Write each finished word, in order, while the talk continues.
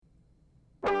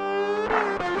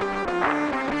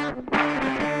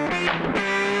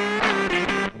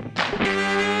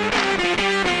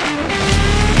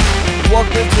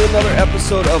into another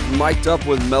episode of Mic'd Up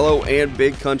with Mello and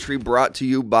Big Country, brought to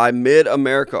you by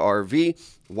Mid-America RV.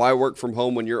 Why work from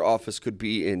home when your office could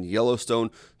be in Yellowstone?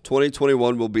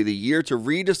 2021 will be the year to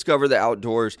rediscover the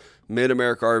outdoors.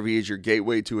 Mid-America RV is your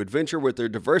gateway to adventure with their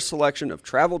diverse selection of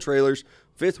travel trailers,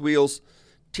 fifth wheels,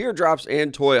 teardrops,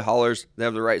 and toy haulers. They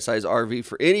have the right size RV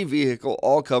for any vehicle,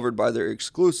 all covered by their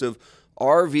exclusive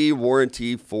RV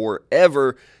warranty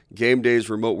forever. Game days,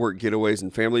 remote work getaways,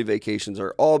 and family vacations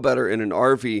are all better in an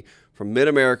RV from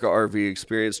Mid-America RV.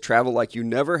 Experience travel like you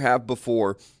never have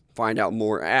before. Find out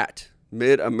more at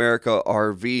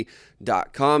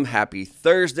midamericarv.com. Happy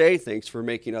Thursday. Thanks for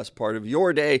making us part of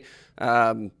your day.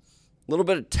 A little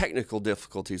bit of technical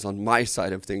difficulties on my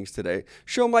side of things today.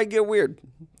 Show might get weird.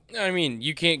 I mean,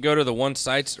 you can't go to the one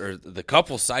sites or the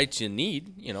couple sites you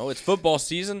need. You know, it's football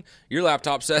season. Your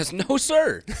laptop says, no,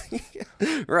 sir.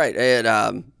 Right.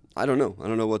 And I don't know. I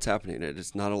don't know what's happening.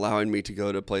 It's not allowing me to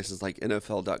go to places like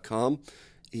NFL.com,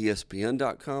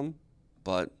 ESPN.com,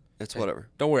 but it's whatever.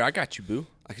 Don't worry. I got you, boo.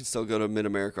 I can still go to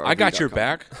MidAmericaRV.com. I got your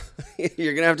back.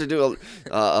 You're going to have to do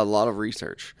a lot of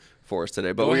research for us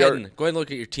today. But go ahead and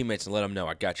look at your teammates and let them know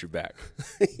I got your back.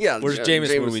 Yeah. Where's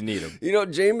Jameis when we need him? You know,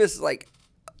 Jameis, like,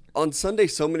 on Sunday,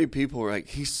 so many people were like,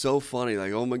 he's so funny.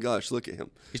 Like, oh, my gosh, look at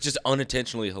him. He's just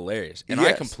unintentionally hilarious. And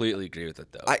yes. I completely agree with it,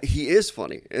 though. He is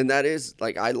funny. And that is,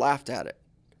 like, I laughed at it.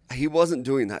 He wasn't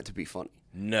doing that to be funny.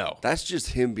 No. That's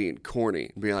just him being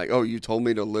corny. Being like, oh, you told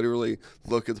me to literally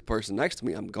look at the person next to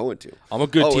me. I'm going to. I'm a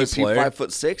good team player. Is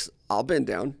he 5'6"? I'll bend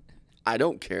down. I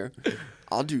don't care.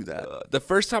 I'll do that. The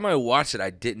first time I watched it, I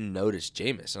didn't notice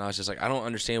Jameis. And I was just like, I don't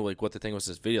understand like what the thing was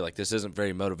this video. Like, this isn't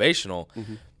very motivational.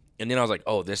 Mm-hmm. And then I was like,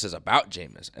 oh, this is about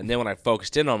Jameis. And then when I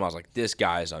focused in on him, I was like, this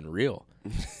guy is unreal.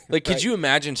 Like, could you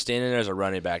imagine standing there as a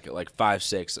running back at like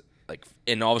 5'6", like,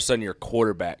 and all of a sudden your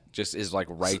quarterback just is like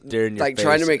right there in your face. Like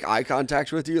trying to make eye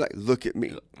contact with you, like, look at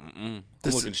me. I'm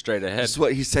looking straight ahead. This is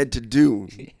what he said to do.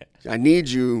 Yeah. I need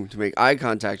you to make eye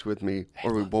contact with me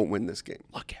or we won't win this game.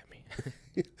 Look at me.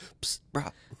 Psst, bro.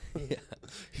 Yeah.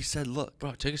 He said, look.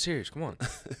 Bro, take it serious. Come on.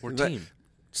 We're a team.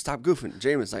 Stop goofing.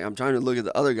 Jameis, like, I'm trying to look at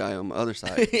the other guy on my other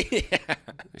side. Yeah.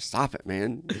 Stop it,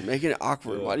 man. You're making it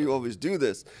awkward. Why do you always do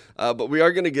this? But we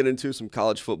are going to get into some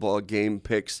college football game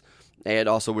picks. And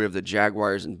also we have the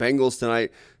Jaguars and Bengals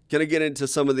tonight. Going to get into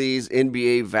some of these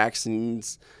NBA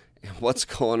vaccines and what's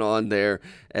going on there.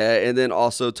 And then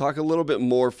also talk a little bit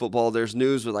more football. There's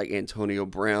news with like Antonio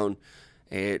Brown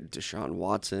and Deshaun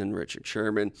Watson, Richard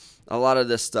Sherman, a lot of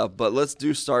this stuff. But let's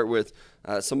start with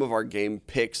some of our game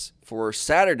picks for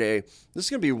Saturday. This is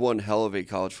going to be one hell of a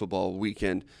college football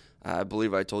weekend. I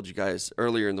believe I told you guys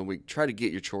earlier in the week, try to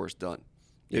get your chores done.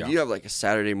 If you have like a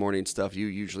Saturday morning stuff, you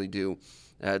usually do.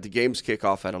 The games kick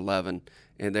off at 11,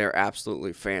 and they're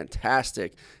absolutely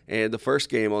fantastic. And the first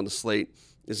game on the slate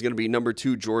is going to be number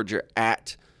 2 Georgia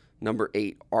at number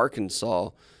 8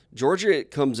 Arkansas. Georgia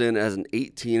comes in as an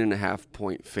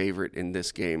 18.5-point favorite in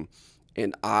this game,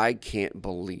 and I can't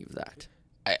believe that.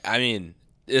 I mean,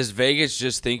 is Vegas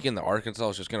just thinking that Arkansas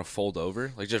is just going to fold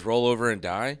over? Like, just roll over and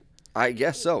die? I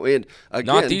guess so. And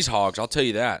again, not these Hogs, I'll tell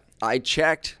you that. I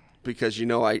checked because, you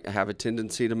know, I have a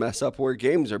tendency to mess up where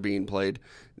games are being played.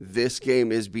 This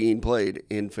game is being played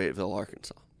in Fayetteville,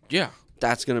 Arkansas. Yeah.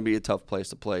 That's going to be a tough place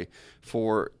to play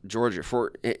for Georgia.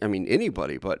 For, I mean,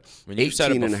 anybody, but I mean,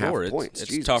 18.5 points.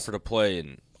 It's tougher to play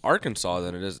in Arkansas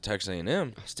than it is at Texas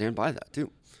A&M. I stand by that, too.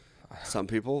 Some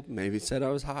people maybe said I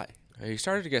was high. He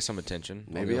started to get some attention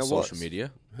maybe on social was.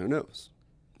 media. Who knows?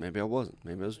 Maybe I wasn't.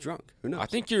 Maybe I was drunk. Who knows? I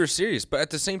think you were serious, but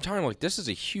at the same time, like, this is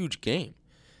a huge game.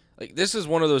 Like, this is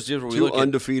one of those deals where we look at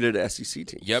undefeated SEC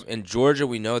teams. Yep, and Georgia,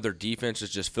 we know their defense is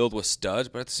just filled with studs,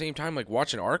 but at the same time, like,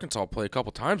 watching Arkansas play a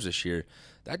couple times this year,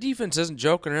 that defense isn't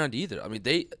joking around either. I mean,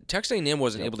 Texas A&M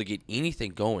wasn't able to get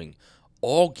anything going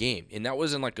all game, and that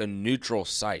was in, like, a neutral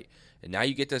site. And now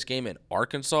you get this game in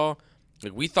Arkansas.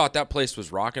 Like, we thought that place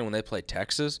was rocking when they played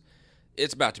Texas.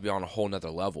 It's about to be on a whole nother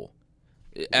level.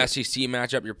 Yeah. SEC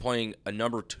matchup, you're playing a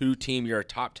number 2 team. You're a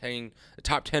top 10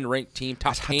 ranked team.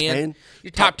 Top 10.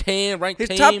 You're top 10 ranked team.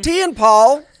 It's top 10,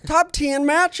 Paul. Top 10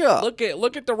 matchup. Look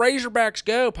at the Razorbacks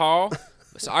go, Paul.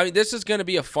 So, I mean, this is going to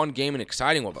be a fun game and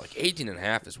exciting one, but like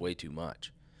 18.5 is way too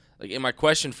much. Like, and my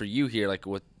question for you here, like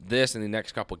with this and the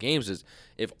next couple games, is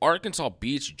if Arkansas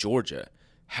beats Georgia,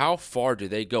 how far do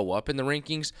they go up in the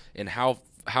rankings, and how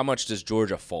much does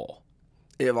Georgia fall?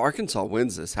 If Arkansas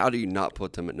wins this, how do you not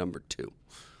put them at number 2?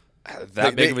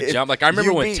 That big of a jump. Like, I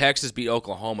remember when Texas beat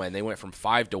Oklahoma and they went from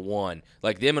 5-1.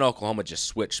 Like, them and Oklahoma just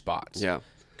switched spots. Yeah.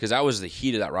 Because that was the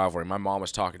heat of that rivalry. My mom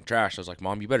was talking trash. I was like,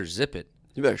 Mom, you better zip it.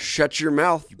 You better shut your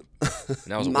mouth. And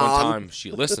that was one time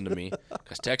she listened to me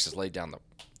because Texas laid down the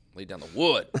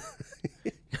wood.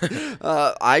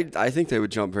 I think they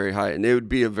would jump very high, and it would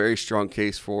be a very strong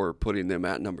case for putting them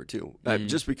at number 2,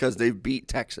 just because they've beat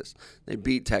Texas. They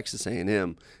beat Texas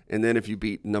A&M, and then if you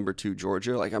beat number 2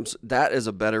 Georgia, that is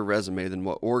a better resume than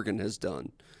what Oregon has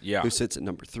done. Yeah, who sits at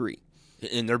number 3.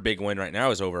 And their big win right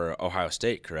now is over Ohio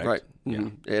State, correct? Right. Yeah.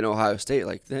 And Ohio State,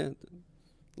 they're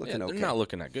they're okay. not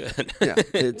looking that good. Yeah,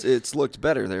 it's looked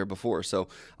better there before. So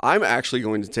I'm actually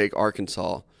going to take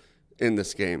Arkansas in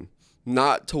this game.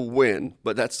 Not to win,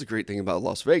 but that's the great thing about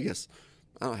Las Vegas.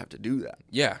 I don't have to do that.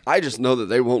 Yeah. I just know that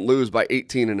they won't lose by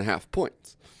 18.5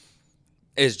 points.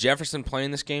 Is Jefferson playing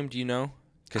this game? Do you know?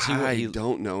 Because I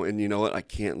don't know, and you know what? I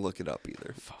can't look it up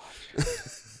either.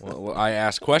 Well, I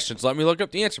ask questions. Let me look up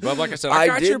the answer, bud. Like I said, I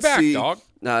got your back, dog.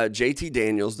 JT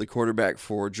Daniels, the quarterback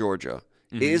for Georgia,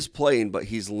 is playing, but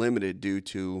he's limited due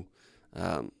to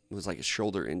it was like a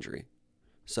shoulder injury.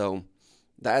 So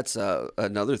that's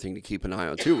another thing to keep an eye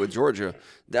on, too, with Georgia.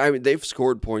 I mean, they've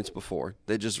scored points before.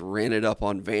 They just ran it up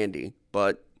on Vandy,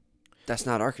 but that's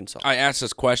not Arkansas. I asked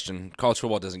this question. College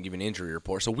football doesn't give an injury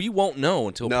report, so we won't know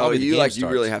until no, probably the game starts. You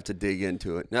really have to dig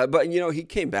into it. Now, but, he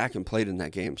came back and played in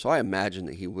that game, so I imagine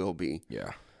that he will be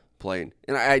playing.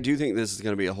 And I do think this is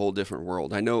going to be a whole different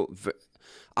world. I know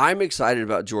I'm excited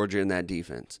about Georgia and that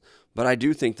defense, but I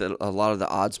do think that a lot of the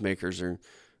odds makers are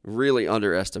really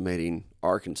underestimating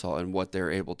Arkansas and what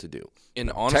they're able to do. And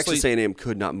honestly, Texas A&M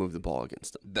could not move the ball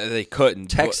against them. They couldn't.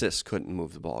 Texas couldn't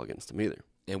move the ball against them either.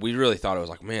 And we really thought it was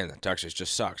like, man, Texas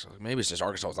just sucks. Maybe it's just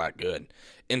Arkansas is that good.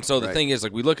 And so the thing is,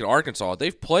 we look at Arkansas,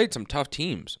 they've played some tough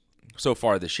teams so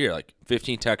far this year, like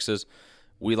 15 Texas.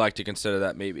 We like to consider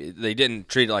that maybe they didn't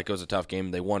treat it like it was a tough game.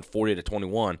 They won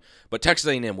 40-21. But Texas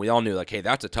A&M, we all knew, hey,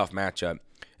 that's a tough matchup.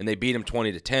 And they beat them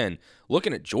 20-10.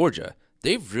 Looking at Georgia,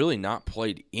 they've really not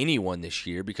played anyone this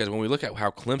year because when we look at how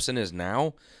Clemson is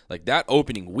now, that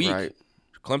opening week,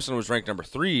 Clemson was ranked number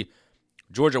 3.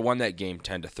 Georgia won that game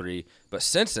 10-3. But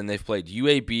since then, they've played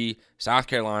UAB, South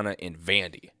Carolina, and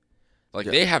Vandy.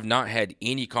 They have not had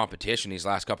any competition these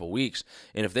last couple of weeks.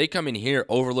 And if they come in here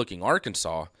overlooking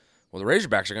Arkansas, well, the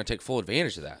Razorbacks are going to take full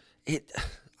advantage of that.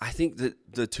 I think that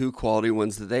the 2 quality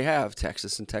ones that they have,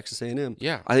 Texas and Texas A&M,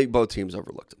 yeah, I think both teams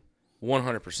overlooked them.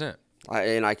 100%.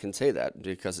 And I can say that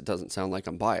because it doesn't sound like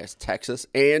I'm biased. Texas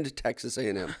and Texas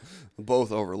A&M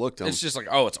both overlooked them. It's just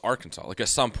it's Arkansas. At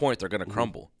some point, they're going to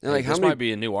crumble. And this might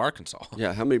be a new Arkansas.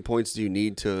 Yeah, how many points do you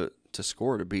need to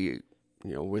score to be,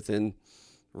 within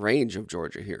range of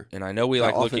Georgia here? And I know we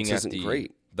like looking at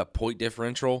the point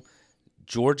differential.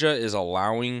 Georgia is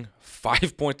allowing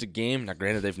 5 points a game. Now,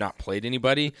 granted, they've not played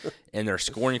anybody, and they're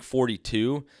scoring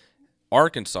 42.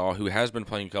 Arkansas, who has been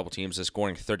playing a couple teams, is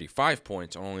scoring 35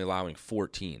 points and only allowing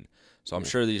 14. So I'm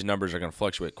sure these numbers are going to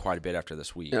fluctuate quite a bit after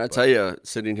this week. And I tell you,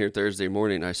 sitting here Thursday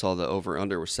morning, I saw the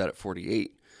over-under was set at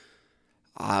 48.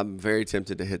 I'm very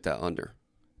tempted to hit that under.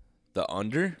 The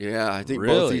under? Yeah, I think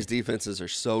both these defenses are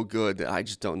so good that I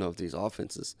just don't know if these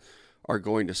offenses are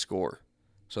going to score.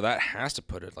 So that has to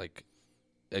put it,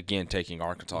 again, taking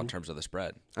Arkansas in terms of the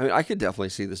spread. I mean, I could definitely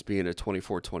see this being a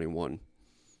 24-21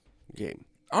 game.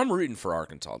 I'm rooting for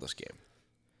Arkansas this game.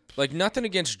 Nothing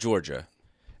against Georgia.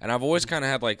 And I've always kind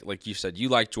of had, like you said, you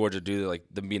like Georgia due to,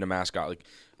 them being a mascot.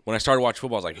 When I started watching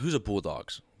football, I was like, who's a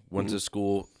Bulldogs? Went to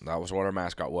school. That was what our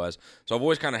mascot was. So I've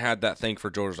always kind of had that thing for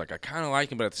Georgia. I kind of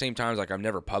like him, but at the same time, I've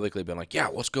never publicly been yeah,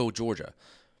 let's go Georgia.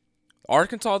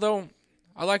 Arkansas, though,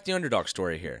 I like the underdog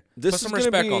story here. Put some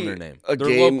respect on their name.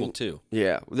 They're local, too.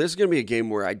 Yeah. This is going to be a game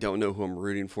where I don't know who I'm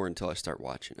rooting for until I start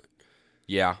watching it.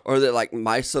 Yeah. Or that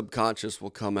my subconscious will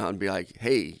come out and be like,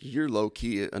 hey, you're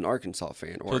low-key an Arkansas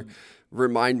fan. Or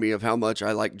remind me of how much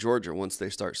I like Georgia once they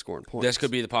start scoring points. This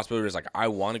could be the possibility I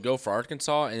want to go for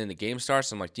Arkansas, and then the game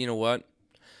starts, and I'm you know what?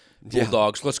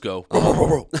 Bulldogs, let's go.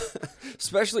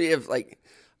 Especially if,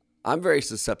 I'm very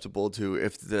susceptible to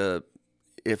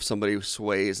if somebody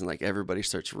sways and everybody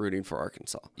starts rooting for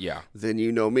Arkansas. Yeah. Then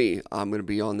you know me. I'm going to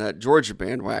be on that Georgia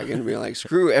bandwagon and be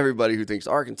screw everybody who thinks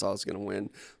Arkansas is going to win.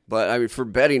 But, I mean, for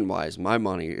betting-wise, my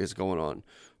money is going on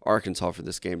Arkansas for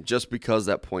this game just because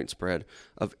that point spread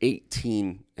of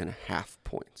 18.5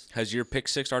 points. Has your Pick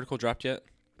 6 article dropped yet?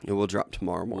 It will drop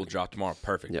tomorrow morning. Will drop tomorrow.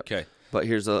 Perfect. Yep. Okay. But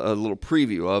here's a little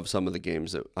preview of some of the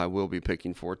games that I will be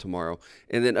picking for tomorrow.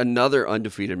 And then another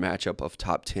undefeated matchup of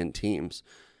top 10 teams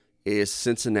is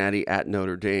Cincinnati at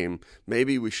Notre Dame.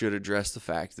 Maybe we should address the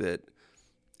fact that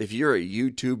if you're a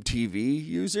YouTube TV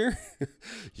user,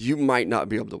 you might not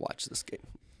be able to watch this game.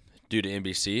 Due to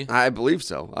NBC? I believe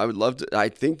so. I would love to. I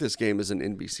think this game is an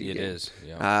NBC game. It is,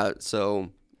 yeah.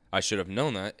 So I should have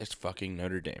known that. It's fucking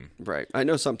Notre Dame. Right. I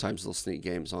know sometimes they'll sneak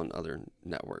games on other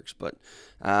networks, but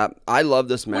I love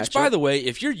this matchup. Which, by the way,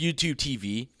 if you're YouTube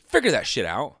TV, figure that shit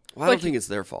out. Well, I don't think it's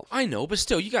their fault. I know, but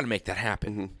still, you got to make that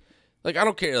happen. Like, I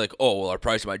don't care. Like, oh, well, our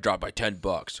price might drop by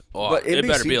 $10. Oh, But it NBC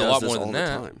better be a does lot this more all than the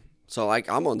that. time. So, like,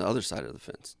 I'm on the other side of the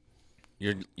fence.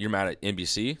 You're mad at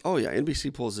NBC? Oh, yeah.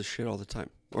 NBC pulls this shit all the time.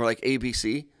 Or, like,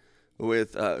 ABC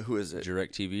with, who is it?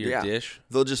 DirecTV or Dish?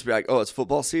 They'll just be like, oh, it's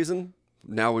football season.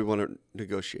 Now we want to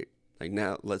negotiate. Like,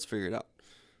 now let's figure it out.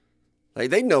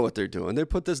 Like, they know what they're doing. They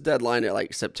put this deadline at,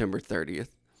 like, September 30th.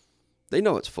 They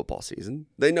know it's football season.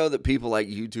 They know that people like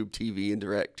YouTube TV and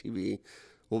DirecTV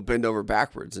will bend over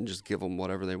backwards and just give them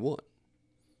whatever they want.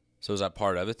 So is that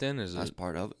part of it then? That's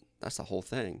part of it. That's the whole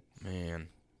thing. Man.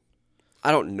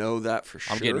 I don't know that for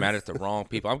sure. I'm getting mad at the wrong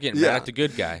people. I'm getting mad at the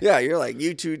good guy. Yeah, you're like,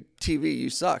 YouTube TV, you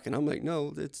suck. And I'm like,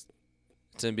 no, it's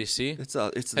NBC?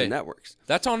 It's the networks.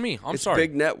 That's on me. I'm it's sorry.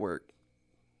 Big network.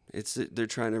 They're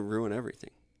trying to ruin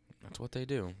everything. That's what they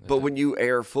do. But when you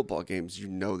air football games, you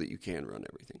know that you can run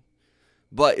everything.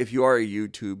 But if you are a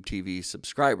YouTube TV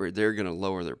subscriber, they're going to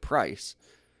lower their price.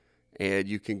 And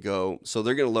you can go, so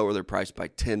they're going to lower their price by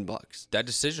 $10. That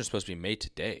decision is supposed to be made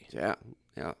today. Yeah.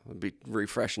 I'll be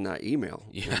refreshing that email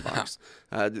inbox.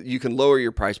 Yeah. You can lower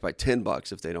your price by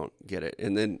 $10 if they don't get it.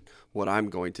 And then what I'm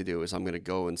going to do is I'm going to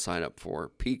go and sign up for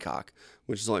Peacock,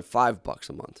 which is only $5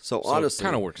 a month. So honestly, it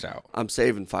kind of works out. I'm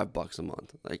saving $5 a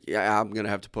month. Like, yeah, I'm going to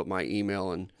have to put my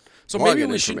email and so maybe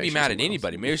we shouldn't be mad at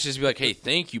anybody. Maybe we should just be like, hey,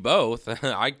 thank you both.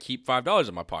 I keep $5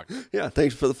 in my pocket. Yeah,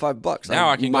 thanks for the $5. Now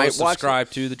I can go subscribe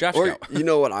to the Draft Scout. You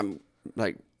know what I'm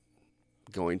like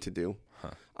going to do?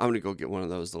 I'm going to go get one of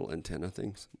those little antenna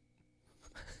things.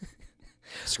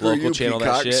 Screw Local you, channel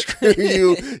Peacock. that shit. Screw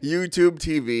you, YouTube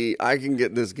TV. I can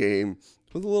get this game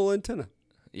with a little antenna.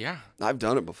 Yeah. I've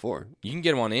done it before. You can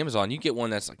get them on Amazon. You get one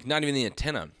that's like not even the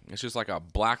antenna. It's just like a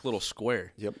black little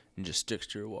square. Yep. And just sticks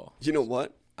to your wall. You know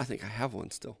what? I think I have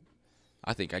one still.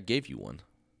 I think I gave you one.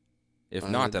 If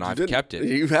not, then I've didn't. kept it.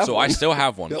 You have so one. I still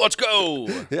have one. Let's go.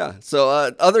 Yeah. So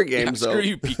other games, though. Screw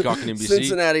you, Peacock and NBC.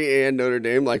 Cincinnati and Notre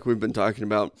Dame, like we've been talking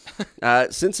about.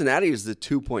 Cincinnati is the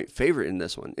 2-point favorite in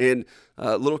this one. And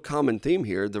a little common theme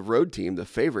here, the road team, the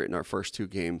favorite in our first two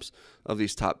games of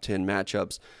these top 10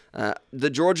 matchups. The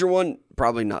Georgia one,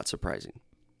 probably not surprising.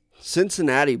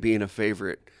 Cincinnati being a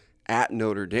favorite at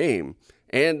Notre Dame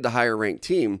and the higher-ranked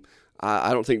team,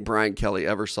 I don't think Brian Kelly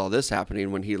ever saw this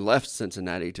happening when he left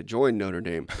Cincinnati to join Notre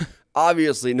Dame.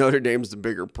 Obviously, Notre Dame's the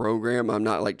bigger program. I'm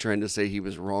not like trying to say he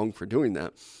was wrong for doing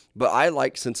that. But I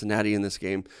like Cincinnati in this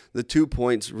game. The 2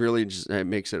 points really just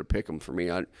makes it a pick 'em for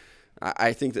me.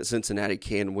 I think that Cincinnati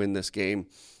can win this game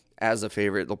as a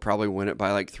favorite. They'll probably win it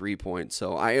by like 3 points.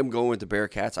 So I am going with the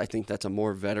Bearcats. I think that's a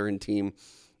more veteran team.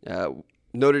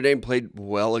 Notre Dame played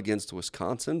well against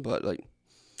Wisconsin, but like,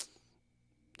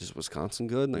 is Wisconsin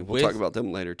good? Like, we'll talk about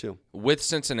them later, too. With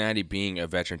Cincinnati being a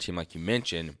veteran team, like you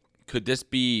mentioned, could this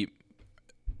be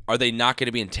 – are they not going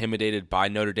to be intimidated by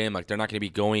Notre Dame? Like, they're not going to be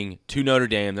going to Notre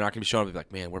Dame. They're not going to be showing up and be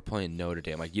like, man, we're playing Notre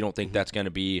Dame. Like, you don't think that's going to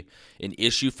be an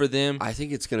issue for them? I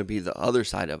think it's going to be the other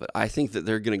side of it. I think that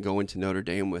they're going to go into Notre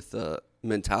Dame with the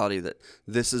mentality that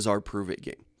this is our prove-it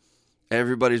game.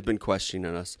 Everybody's been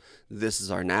questioning us. This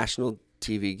is our national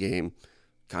TV game.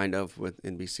 Kind of with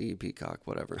NBC, Peacock,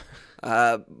 whatever.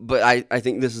 But I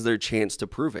think this is their chance to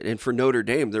prove it. And for Notre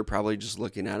Dame, they're probably just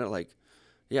looking at it like,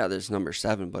 yeah, there's number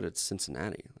 7, but it's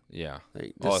Cincinnati. Yeah.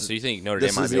 Like, so you think Notre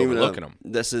Dame might be overlooking them?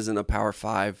 This isn't a Power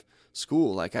 5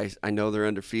 school. Like, I know they're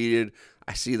undefeated.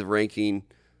 I see the ranking.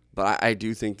 But I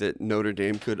do think that Notre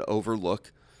Dame could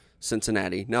overlook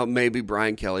Cincinnati. Now, maybe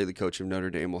Brian Kelly, the coach of Notre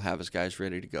Dame, will have his guys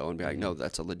ready to go and be like, no,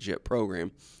 that's a legit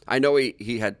program. I know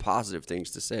he had positive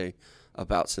things to say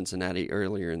about Cincinnati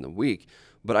earlier in the week,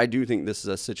 but I do think this is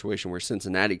a situation where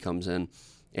Cincinnati comes in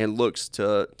and looks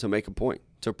to make a point,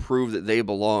 to prove that they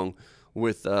belong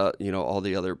with all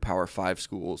the other Power 5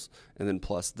 schools, and then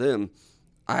plus them.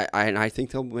 I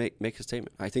think they'll make a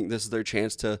statement. I think this is their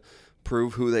chance to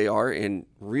prove who they are and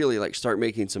really like start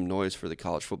making some noise for the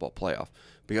college football playoff,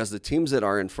 because the teams that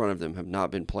are in front of them have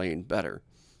not been playing better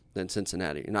than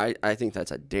Cincinnati, and I think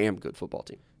that's a damn good football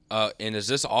team. And is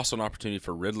this also an opportunity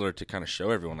for Riddler to kind of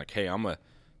show everyone, like, hey, I'm a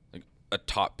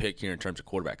top pick here in terms of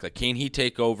quarterback? Like, can he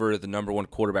take over the number 1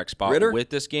 quarterback spot with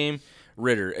this game?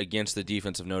 Ritter against the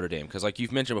defense of Notre Dame. Because like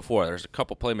you've mentioned before, there's a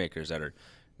couple playmakers that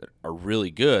are really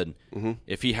good. Mm-hmm.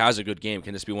 If he has a good game,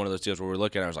 can this be one of those deals where we're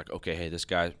looking at it, I was like, okay, hey, this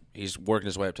guy, he's working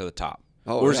his way up to the top?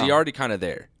 Or is he already kind of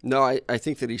there? No, I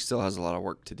think that he still has a lot of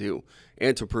work to do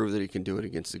and to prove that he can do it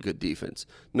against a good defense.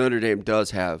 Notre Dame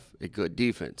does have a good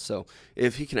defense. So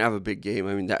if he can have a big game,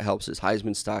 I mean, that helps his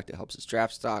Heisman stock, that helps his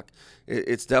draft stock.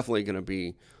 It's definitely going to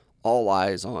be all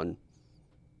eyes on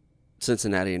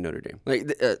Cincinnati and Notre Dame. Like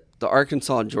the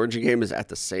Arkansas and Georgia game is at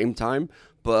the same time,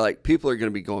 but like people are going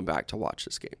to be going back to watch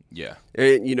this game. Yeah.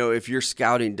 And, if you're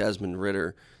scouting Desmond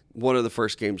Ridder, one of the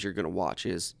first games you're going to watch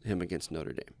is him against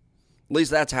Notre Dame. At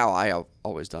least that's how I have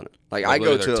always done it. Like I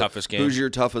go to toughest game. Who's your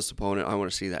toughest opponent? I want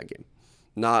to see that game.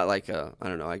 Not like I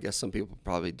don't know. I guess some people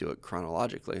probably do it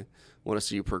chronologically. Want to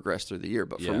see you progress through the year.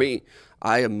 But for me,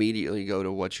 I immediately go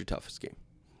to what's your toughest game.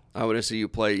 I want to see you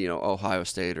play, Ohio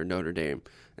State or Notre Dame,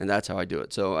 and that's how I do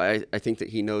it. So I think that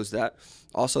he knows that.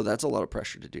 Also, that's a lot of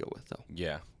pressure to deal with, though.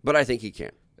 Yeah. But I think he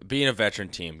can. Being a veteran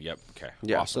team, yep. Okay.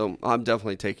 Yeah, awesome. So I'm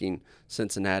definitely taking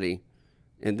Cincinnati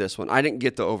in this one. I didn't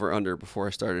get the over-under before I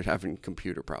started having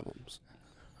computer problems.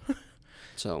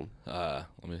 So let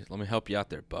me help you out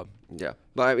there, bub. yeah.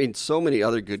 But, I mean, so many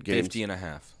other good games.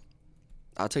 50.5.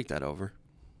 I'll take that over.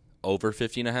 Over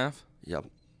 50.5? Yep.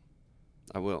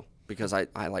 I will. Because I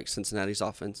like Cincinnati's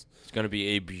offense. It's going to be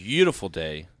a beautiful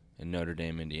day in Notre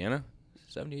Dame, Indiana.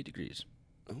 78 degrees.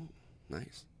 Oh,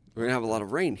 nice. We're going to have a lot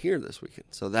of rain here this weekend.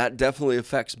 So that definitely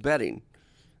affects betting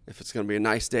if it's going to be a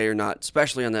nice day or not,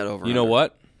 especially on that over. You know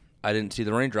what? I didn't see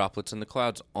the rain droplets in the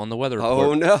clouds on the weather report.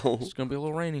 Oh, no. It's going to be a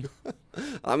little rainy.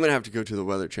 I'm going to have to go to the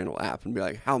Weather Channel app and be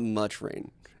like, how much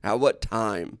rain? At what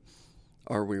time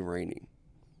are we raining?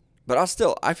 But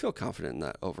I feel confident in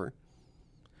that over.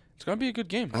 It's going to be a good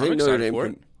game. I think Notre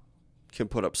Dame can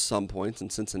put up some points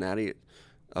in Cincinnati,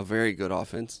 a very good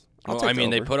offense.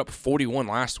 They put up 41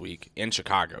 last week in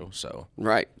Chicago. So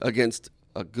right, against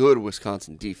a good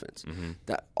Wisconsin defense. Mm-hmm.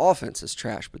 That offense is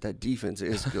trash, but that defense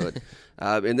is good.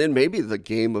 And then maybe the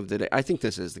game of the day. I think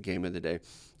this is the game of the day.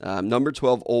 Number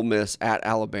 12, Ole Miss at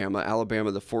Alabama.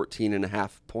 Alabama, the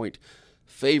 14.5-point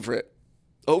favorite.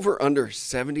 Over under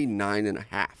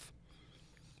 79.5.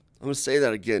 I'm going to say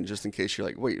that again just in case you're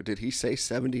like, wait, did he say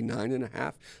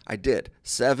 79.5? I did.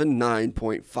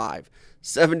 79.5.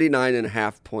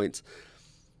 79.5 points.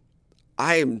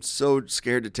 I am so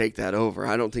scared to take that over.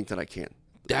 I don't think that I can.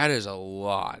 That is a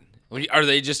lot. Are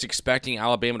they just expecting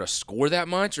Alabama to score that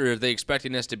much, or are they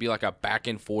expecting this to be like a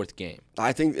back-and-forth game?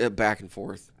 I think back and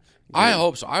forth. I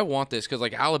hope so. I want this because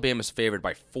Alabama's favored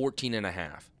by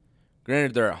 14.5.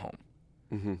 Granted, they're at home.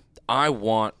 Mm-hmm. I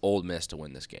want Ole Miss to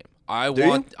win this game.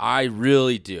 You? I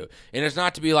really do. And it's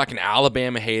not to be like an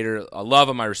Alabama hater. I love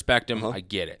him. I respect him. I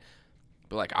get it.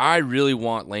 But I really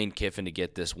want Lane Kiffin to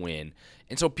get this win,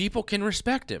 and so people can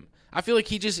respect him. I feel like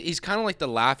he's kind of like the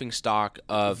laughing stock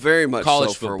of very much college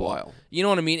so football. For a while. You know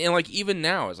what I mean? And even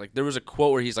now, it's there was a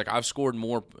quote where he's like, "I've scored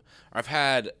more. I've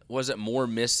had more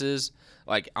misses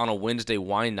on a Wednesday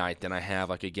wine night than I have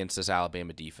against this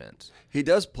Alabama defense." He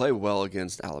does play well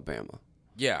against Alabama.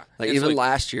 Yeah, even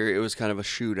last year, it was kind of a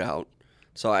shootout.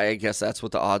 So I guess that's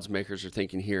what the odds makers are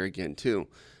thinking here again too.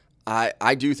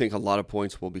 I do think a lot of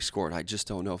points will be scored. I just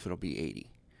don't know if it'll be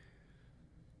 80.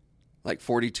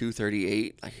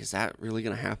 42-38. Is that really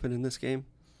going to happen in this game?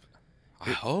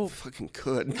 I hope. Fucking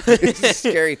could. It's a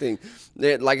scary thing.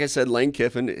 Like I said, Lane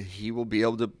Kiffin, he will be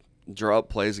able to draw up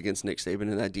plays against Nick Saban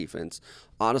in that defense.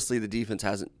 Honestly, the defense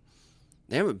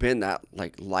they haven't been that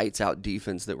lights out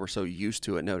defense that we're so used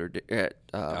to at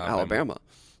Alabama,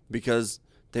 because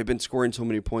they've been scoring so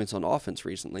many points on offense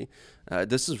recently.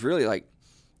 This is really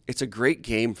it's a great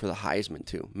game for the Heisman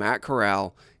too. Matt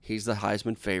Corral, he's the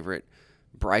Heisman favorite.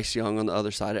 Bryce Young on the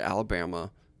other side of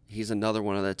Alabama, he's another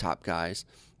one of the top guys.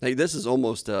 This is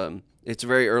almost it's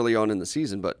very early on in the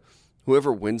season, but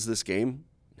whoever wins this game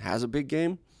has a big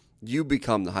game. You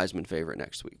become the Heisman favorite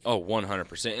next week. Oh,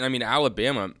 100%. And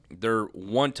Alabama,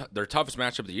 their toughest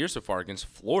matchup of the year so far against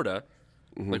Florida.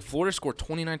 Mm-hmm. Florida scored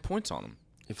 29 points on them.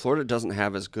 And Florida doesn't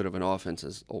have as good of an offense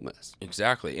as Ole Miss.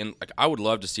 Exactly. And I would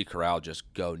love to see Corral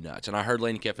just go nuts. And I heard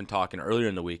Lane Kiffin talking earlier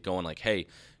in the week going hey,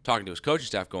 talking to his coaching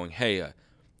staff going, hey,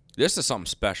 this is something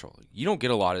special. You don't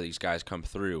get a lot of these guys come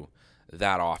through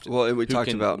that often. Well, and we who talked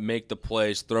can about make the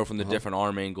plays, throw from the different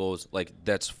arm angles.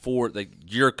 That's for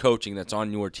your coaching that's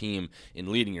on your team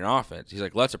in leading your offense. He's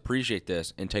let's appreciate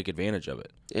this and take advantage of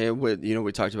it. And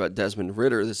we talked about Desmond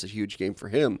Ridder. This is a huge game for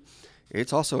him.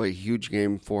 It's also a huge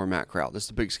game for Matt Corral. This is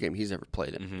the biggest game he's ever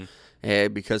played in. Mm-hmm.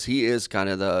 And because he is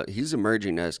he's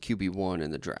emerging as QB1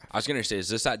 in the draft. I was going to say, is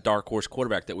this that dark horse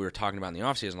quarterback that we were talking about in the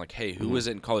offseason? Hey, who is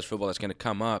it in college football that's going to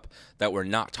come up that we're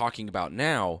not talking about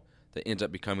now that ends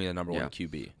up becoming the number one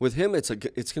QB? With him, it's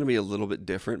going to be a little bit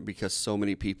different because so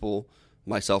many people,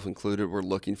 myself included, were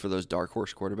looking for those dark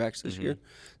horse quarterbacks this year.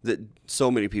 That so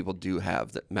many people do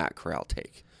have that Matt Corral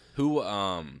take. Who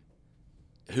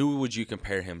would you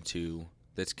compare him to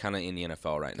that's kind of in the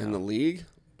NFL right now? In the league?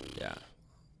 Yeah.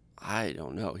 I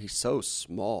don't know. He's so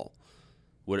small.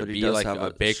 Would it be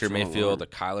a Baker Mayfield, a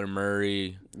Kyler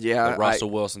Murray, a Russell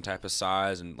Wilson type of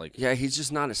size? And yeah, he's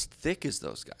just not as thick as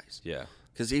those guys. Yeah.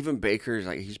 Because even Baker's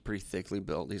like he's pretty thickly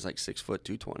built. He's like 6 foot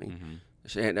 220,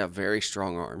 and a very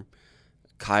strong arm.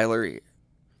 Kyler,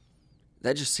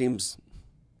 that just seems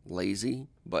lazy,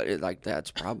 but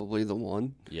that's probably the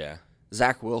one. Yeah.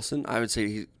 Zach Wilson, I would say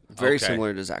he's very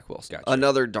similar to Zach Wilson. Gotcha.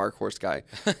 Another dark horse guy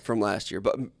from last year,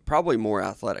 but probably more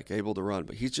athletic, able to run.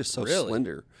 But he's just so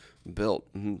slender built.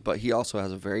 But he also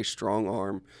has a very strong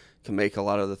arm, can make a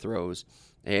lot of the throws.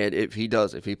 And if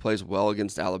he plays well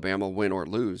against Alabama, win or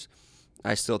lose,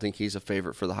 I still think he's a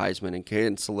favorite for the Heisman and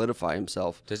can solidify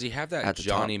himself. Does he have that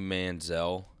Johnny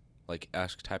Manziel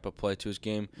esque type of play to his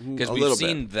game? Because A we've little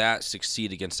seen that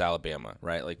succeed against Alabama,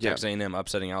 right? Like Texas A&M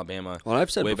upsetting Alabama. Well,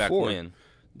 I've said way before, back when.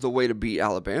 the way to beat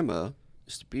Alabama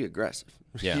is to be aggressive.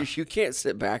 Yeah. You can't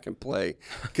sit back and play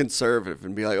conservative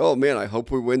and be like, oh, man, I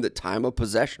hope we win the time of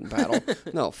possession battle.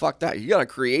 No, fuck that. You got to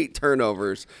create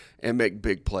turnovers and make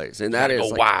big plays. And that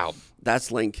is wild.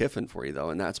 That's Lane Kiffin for you, though,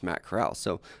 and that's Matt Corral.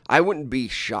 So I wouldn't be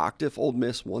shocked if Ole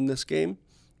Miss won this game,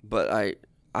 but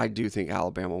I do think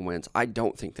Alabama wins. I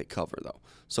don't think they cover, though.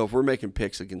 So if we're making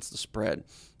picks against the spread,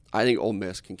 I think Ole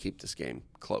Miss can keep this game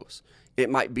close. It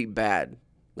might be bad.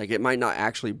 It might not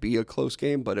actually be a close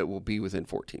game, but it will be within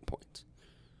 14 points.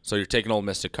 So you're taking Ole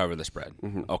Miss to cover the spread.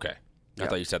 Okay. I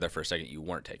thought you said that for a second. You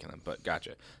weren't taking them, but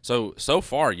gotcha. So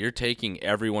far, you're taking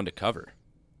everyone to cover.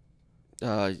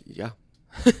 Yeah.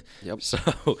 Yep.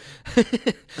 So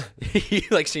he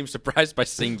seems surprised by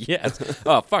saying yes.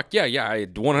 Oh, fuck, yeah, I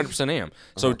 100% am.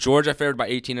 So Georgia favored by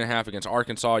 18.5 against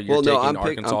Arkansas. You're taking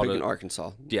Arkansas I'm picking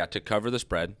Arkansas. Yeah, to cover the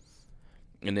spread.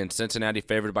 And then Cincinnati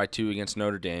favored by 2 against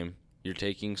Notre Dame. You're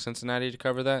taking Cincinnati to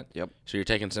cover that? Yep. So you're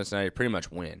taking Cincinnati to pretty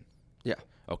much win. Yeah.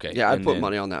 Okay. Yeah, I'd put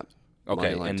money on that.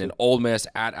 Okay, and then Ole Miss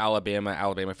at Alabama.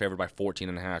 Alabama favored by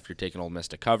 14.5. You're taking Ole Miss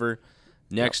to cover.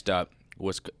 Next up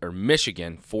was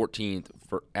Michigan 14th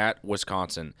at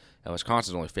Wisconsin, and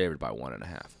Wisconsin's only favored by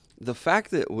 1.5. The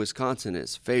fact that Wisconsin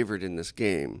is favored in this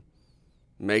game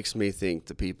makes me think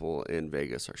the people in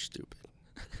Vegas are stupid.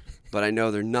 But I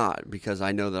know they're not, because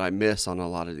I know that I miss on a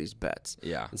lot of these bets.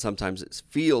 Yeah. And sometimes it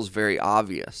feels very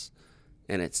obvious,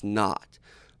 and it's not.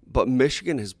 But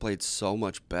Michigan has played so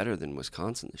much better than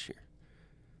Wisconsin this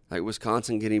year.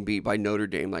 Wisconsin getting beat by Notre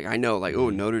Dame. I know,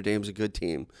 Notre Dame's a good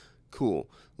team. Cool.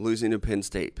 Losing to Penn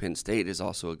State. Penn State is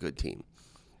also a good team.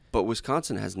 But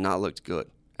Wisconsin has not looked good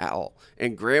at all.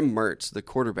 And Graham Mertz, the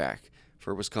quarterback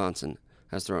for Wisconsin,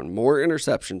 has thrown more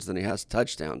interceptions than he has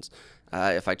touchdowns.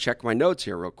 If I check my notes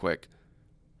here real quick,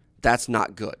 that's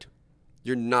not good.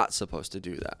 You're not supposed to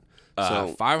do that.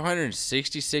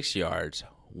 566 yards,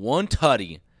 1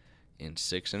 tutty, and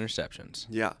 6 interceptions.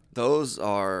 Yeah, those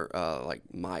are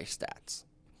my stats.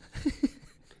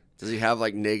 Does he have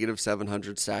negative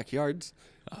 700 sack yards?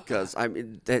 Because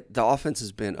the offense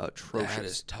has been atrocious. That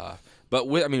is tough. But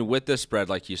with this spread,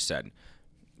 like you said,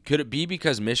 could it be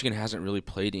because Michigan hasn't really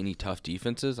played any tough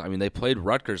defenses? They played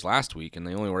Rutgers last week, and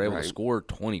they only were able to score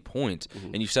 20 points.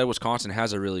 And you said Wisconsin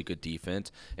has a really good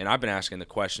defense. And I've been asking the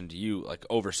question to you,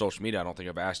 over social media. I don't think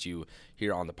I've asked you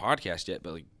here on the podcast yet,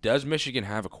 but does Michigan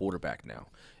have a quarterback now?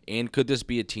 And could this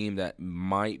be a team that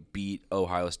might beat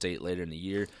Ohio State later in the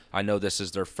year? I know this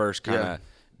is their first kind of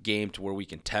game to where we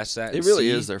can test that. It really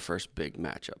is their first big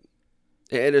matchup.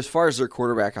 And as far as their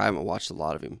quarterback, I haven't watched a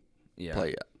lot of him play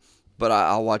yet. But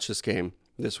I'll watch this game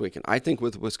this weekend. I think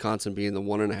with Wisconsin being the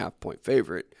 1.5-point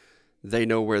favorite, they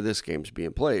know where this game's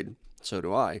being played. So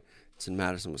do I. It's in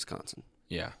Madison, Wisconsin.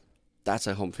 Yeah. That's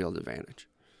a home field advantage.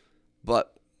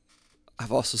 But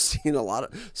I've also seen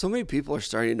so many people are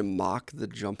starting to mock the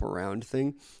jump around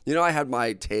thing. I had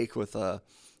my take with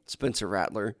Spencer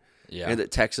Rattler. Yeah. And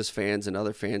that Texas fans and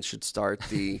other fans should start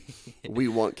the "We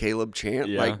Want Caleb" chant.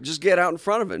 Yeah. Just get out in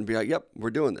front of it and be like, "Yep, we're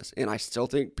doing this." And I still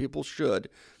think people should,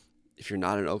 if you're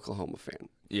not an Oklahoma fan.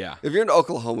 Yeah. If you're an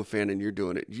Oklahoma fan and you're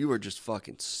doing it, you are just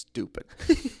fucking stupid.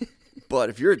 But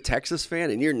if you're a Texas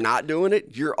fan and you're not doing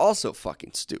it, you're also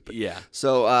fucking stupid. Yeah.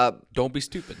 So don't be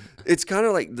stupid. It's kind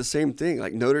of like the same thing.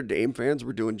 Notre Dame fans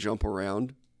were doing jump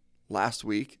around last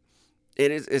week.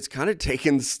 It's kind of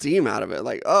taking the steam out of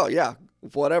it. Oh yeah.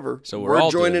 Whatever. So we're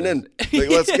all joining in.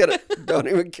 Let's get it. Don't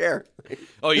even care.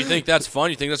 Oh, you think that's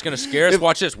fun? You think that's going to scare us?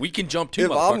 Watch this. We can jump too,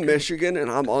 If I'm Michigan and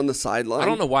I'm on the sideline. I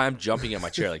don't know why I'm jumping at my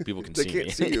chair like people can see me. They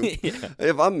can't see you. Yeah.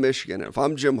 If I'm Michigan, if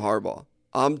I'm Jim Harbaugh,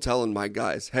 I'm telling my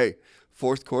guys, hey,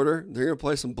 fourth quarter, they're going to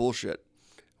play some bullshit.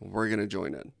 We're going to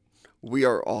join in. We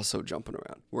are also jumping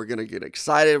around. We're going to get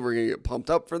excited. We're going to get pumped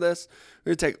up for this.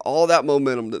 We're going to take all that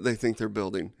momentum that they think they're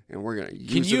building, and we're going to use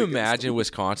it. Can you imagine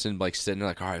Wisconsin sitting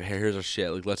there all right, here's our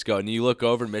shit. Let's go. And you look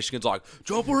over, and Michigan's like,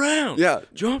 jump around. Yeah.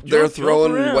 Jump They're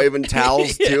throwing jump and waving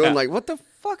towels, too. And what the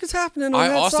fuck is happening on I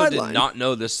that also sideline? did not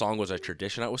know this song was a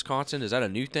tradition at Wisconsin. Is that a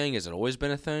new thing? Has it always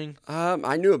been a thing?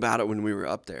 I knew about it when we were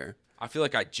up there. I feel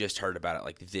like I just heard about it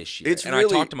like this year. It's and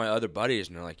really, I talked to my other buddies,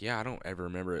 and they're like, yeah, I don't ever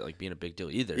remember it like being a big deal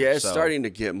either. Yeah, it's starting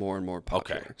to get more and more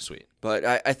popular. Okay, sweet. But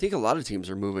I think a lot of teams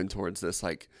are moving towards this,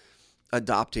 like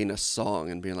adopting a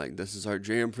song and being like, this is our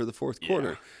jam for the fourth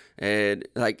quarter. And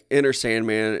like Enter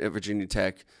Sandman at Virginia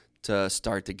Tech to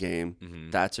start the game.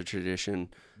 That's a tradition.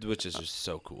 Which is just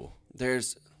so cool.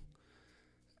 There's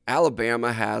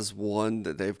Alabama has one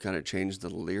that they've kind of changed the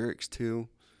lyrics to.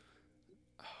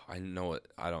 I know it.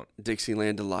 I don't.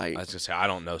 Dixieland Delight. I was gonna say I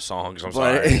don't know songs. I'm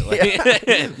But, sorry.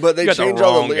 yeah. But they You got change the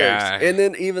all the wrong lyrics. guy. And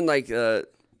then even like the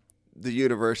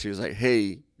university was like,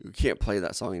 hey, you can't play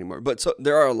that song anymore. But so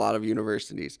there are a lot of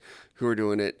universities who are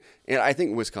doing it. And I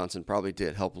think Wisconsin probably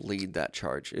did help lead that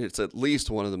charge. It's at least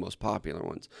one of the most popular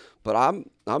ones. But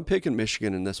I'm picking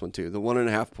Michigan in this one too. The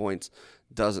 1.5 points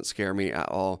doesn't scare me at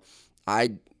all.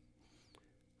 I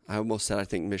almost said I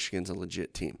think Michigan's a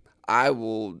legit team. I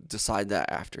will decide that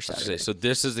after Saturday. So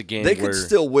this is the game They where could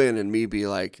still win and me be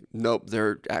like, nope,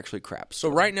 they're actually crap. So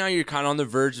right now you're kind of on the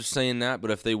verge of saying that,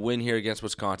 but if they win here against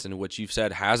Wisconsin, which you've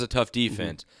said has a tough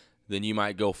defense, then you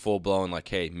might go full blown like,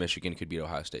 hey, Michigan could beat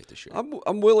Ohio State this year.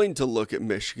 I'm willing to look at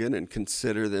Michigan and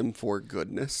consider them for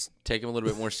goodness. Take them a little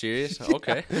bit more serious?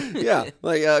 Okay. Yeah,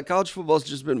 like college football's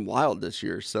just been wild this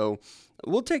year. So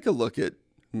we'll take a look at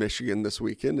Michigan this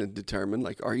weekend and determine,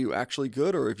 like, are you actually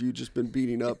good or have you just been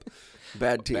beating up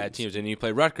bad teams? Bad teams. And you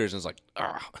play Rutgers and it's like,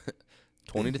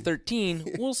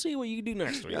 20-13. We'll see what you can do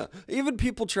next week. Yeah. Even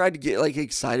people tried to get, like,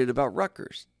 excited about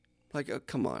Rutgers. Like,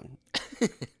 come on.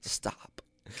 Stop.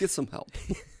 Get some help.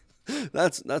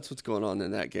 That's what's going on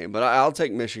in that game. But I'll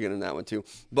take Michigan in that one, too.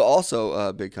 But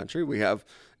also, Big Country, we have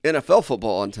NFL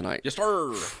football on tonight. Yes,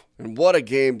 sir. And what a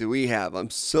game do we have. I'm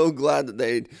so glad that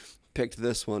they picked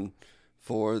this one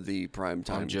for the primetime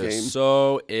game. I'm just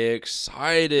so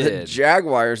excited. The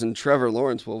Jaguars and Trevor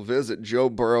Lawrence will visit Joe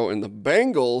Burrow and the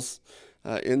Bengals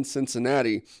in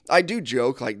Cincinnati. I do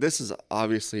joke, like, this is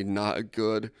obviously not a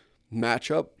good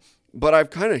matchup, but I've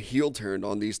kind of heel turned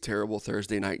on these terrible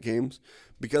Thursday night games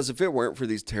because if it weren't for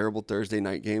these terrible Thursday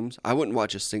night games, I wouldn't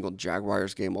watch a single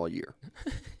Jaguars game all year.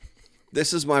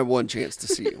 This is my one chance to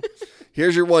see you.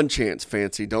 Here's your one chance,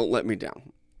 Fancy. Don't let me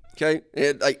down. Okay?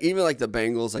 And like even like the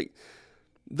Bengals, like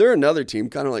they're another team,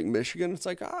 kind of like Michigan. It's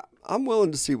like, I'm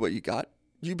willing to see what you got.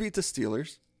 You beat the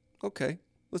Steelers. Okay,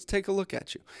 let's take a look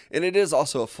at you. And it is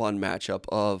also a fun matchup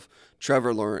of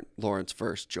Trevor Lawrence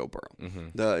versus Joe Burrow.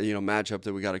 The matchup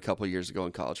that we got a couple years ago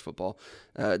in college football.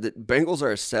 The Bengals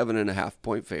are a 7.5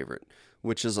 point favorite,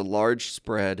 which is a large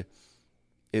spread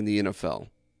in the NFL.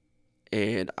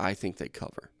 And I think they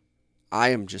cover.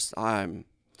 I'm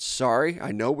sorry.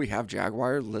 I know we have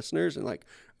Jaguar listeners and like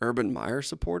Urban Meyer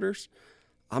supporters.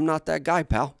 I'm not that guy,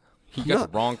 pal. You got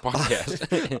the wrong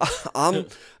podcast. I'm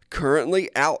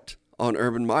currently out on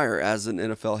Urban Meyer as an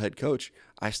NFL head coach.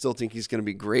 I still think he's going to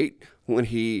be great when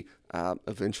he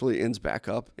eventually ends back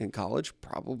up in college,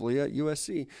 probably at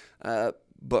USC.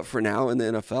 But for now in the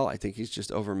NFL, I think he's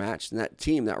just overmatched. And that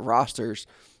team, that roster's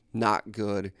not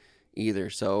good either.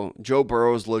 So Joe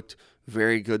Burrow's looked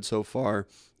very good so far.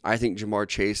 I think Jamar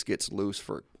Chase gets loose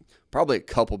for probably a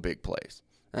couple big plays.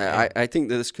 I think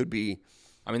that this could be.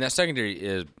 I mean, that secondary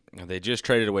is. They just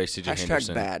traded away C.J.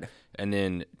 Henderson. bad. And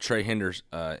then Trey Henderson.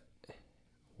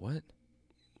 What?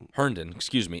 Herndon,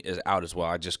 excuse me, is out as well.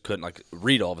 I just couldn't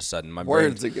read all of a sudden. My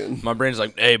brain's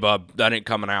like, hey, bub, that ain't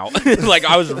coming out. Like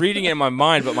I was reading it in my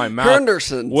mind, but my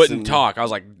mouth wouldn't talk. I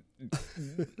was like,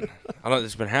 I don't know.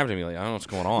 It's been happening to me. Like, I don't know what's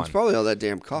going on. It's probably all that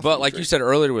damn coffee. But like you said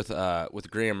earlier with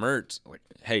Graham Mertz, like,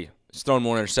 hey, he's throwing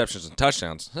more interceptions than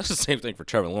touchdowns. That's the same thing for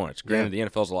Trevor Lawrence. Granted, the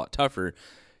NFL's a lot tougher.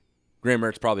 Graham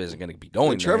Mertz probably isn't going to be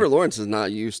going there. Trevor Lawrence is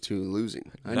not used to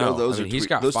losing. I know those are. He's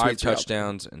got 5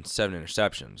 touchdowns and 7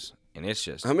 interceptions, and it's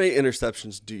just. How many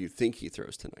interceptions do you think he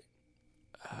throws tonight?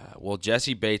 Well,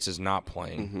 Jesse Bates is not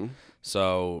playing,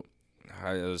 so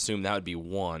I assume that would be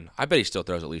 1. I bet he still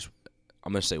throws at least.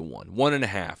 I'm going to say 1,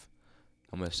 1.5.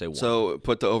 I'm going to say 1. So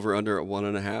put the over under at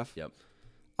 1.5. Yep.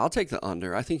 I'll take the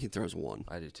under. I think he throws 1.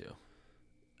 I do too.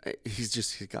 He's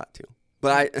got to.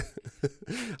 But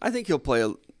I think he'll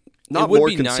play not more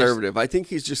conservative. Nice. I think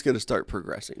he's just going to start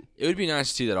progressing. It would be nice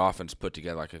to see that offense put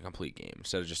together like a complete game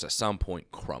instead of just at some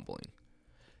point crumbling.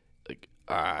 Like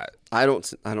I don't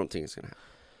think it's going to happen.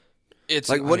 It's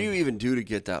like, what do you even do to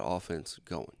get that offense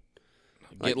going?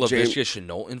 Get Laviska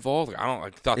Shenault involved. I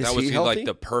thought that was like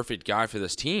the perfect guy for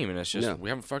this team, and it's just we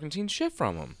haven't fucking seen shit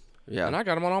from him. Yeah, and I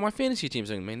got him on all my fantasy teams.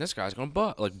 Thinking, man, this guy's gonna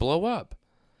blow up.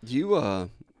 You and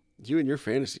your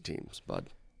fantasy teams, bud.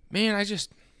 Man, I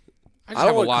I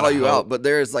don't want to call you out, but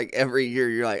there's like every year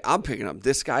you're like, I'm picking up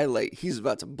this guy late. He's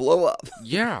about to blow up.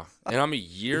 Yeah, and I'm a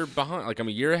year behind. Like I'm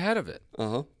a year ahead of it.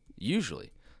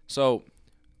 Usually. So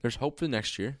there's hope for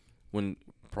next year when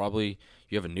probably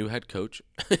you have a new head coach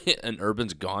and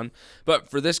Urban's gone. But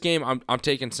for this game, I'm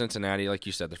taking Cincinnati. Like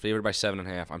you said, they're favored by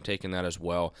 7.5. I'm taking that as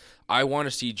well. I want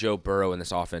to see Joe Burrow and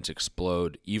this offense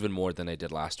explode even more than they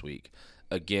did last week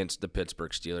against the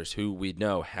Pittsburgh Steelers, who we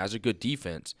know has a good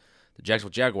defense. The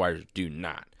Jacksonville Jaguars do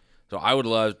not. So I would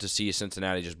love to see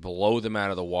Cincinnati just blow them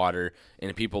out of the water,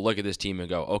 and people look at this team and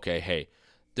go, okay, hey,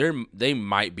 they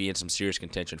might be in some serious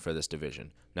contention for this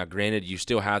division. Now, granted, you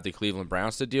still have the Cleveland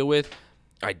Browns to deal with.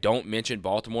 I don't mention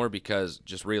Baltimore because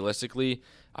just realistically,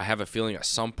 I have a feeling at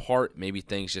some part maybe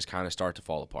things just kind of start to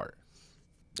fall apart.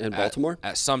 In Baltimore?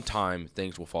 At some time,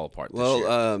 things will fall apart this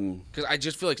year. Because I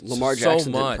just feel like Lamar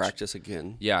Jackson didn't practice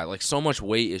again. Yeah, like so much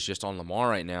weight is just on Lamar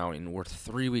right now, and we're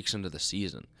 3 weeks into the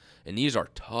season. And these are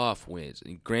tough wins.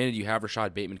 And granted, you have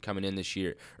Rashad Bateman coming in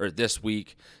this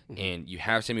week, and you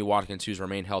have Sammy Watkins who's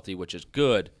remained healthy, which is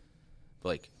good. But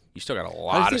like, you still got a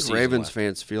lot of season left. Ravens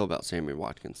fans feel about Sammy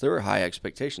Watkins? There were high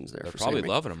expectations there. They're for probably Sammy.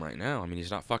 loving him right now. I mean,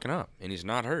 he's not fucking up, and he's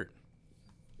not hurt.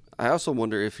 I also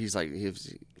wonder if he's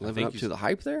living up to the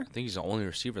hype there. I think he's the only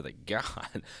receiver they got.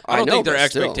 I don't think their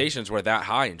expectations were that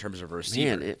high in terms of a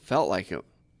receiver. Man, it felt like it.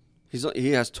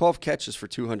 He has 12 catches for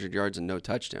 200 yards and no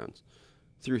touchdowns.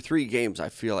 Through 3 games, I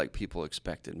feel like people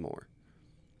expected more.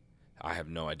 I have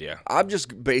no idea. I'm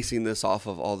just basing this off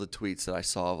of all the tweets that I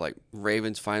saw of like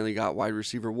Ravens finally got wide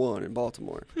receiver 1 in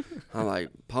Baltimore. I'm like,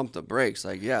 pump the brakes.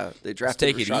 Like, yeah, they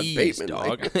drafted Rashad Bateman,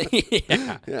 dog.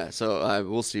 Like, yeah. So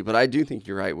we'll see. But I do think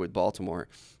you're right with Baltimore.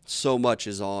 So much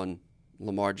is on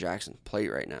Lamar Jackson's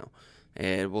plate right now.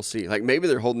 And we'll see. Like, maybe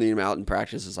they're holding him out in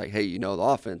practice. It's like, hey, the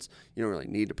offense, you don't really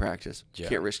need to practice. You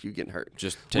can't risk you getting hurt.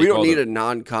 We don't need a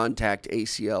non-contact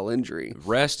ACL injury.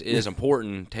 Rest is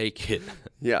important. Take it.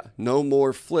 Yeah, no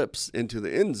more flips into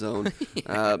the end zone.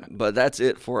 But that's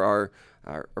it for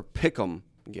our pick'em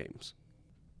games.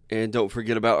 And don't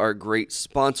forget about our great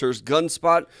sponsors,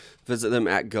 GunSpot. Visit them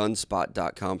at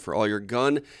gunspot.com for all your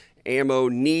gun ammo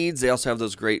needs. They also have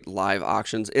those great live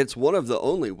auctions. It's one of the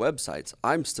only websites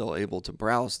I'm still able to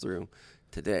browse through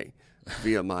today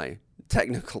via my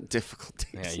technical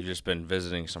difficulties. Yeah, you've just been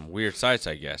visiting some weird sites,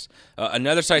 I guess.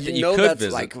 Another site that you could that's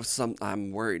visit. Like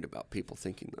I'm worried about people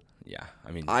thinking that. Yeah,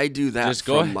 I mean, I do that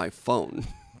from my phone.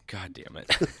 God damn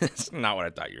it. That's not what I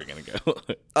thought you were going to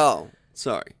go. Oh,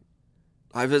 sorry.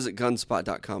 I visit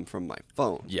gunspot.com from my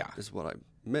phone. Yeah. Is what I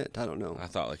meant. I don't know. I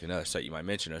thought like another site you might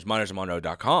mention is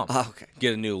minersofmonroe.com. Oh, okay.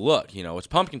 Get a new look. It's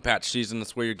pumpkin patch season.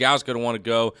 That's where your gal's going to want to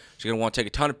go. She's going to want to take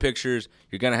a ton of pictures.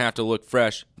 You're going to have to look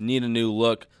fresh. Need a new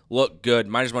look. Look good.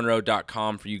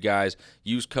 minersofmonroe.com for you guys.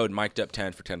 Use code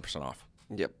MICEDUP10 for 10% off.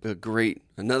 Yep.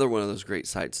 Another one of those great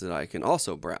sites that I can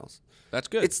also browse. That's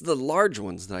good. It's the large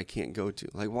ones that I can't go to.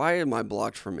 Like, why am I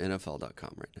blocked from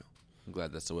NFL.com right now? I'm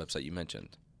glad that's the website you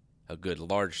mentioned. A good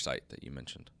large site that you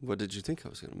mentioned. What did you think I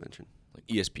was going to mention? Like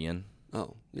ESPN.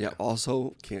 Oh, yeah.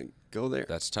 Also, can't go there.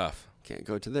 That's tough. Can't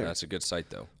go to there. That's a good site,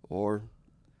 though. Or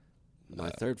my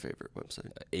third favorite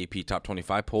website. AP Top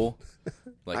 25 poll.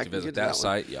 Like to visit that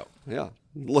site. Yep. Yeah.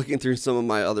 Looking through some of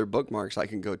my other bookmarks, I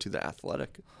can go to The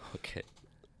Athletic. Okay.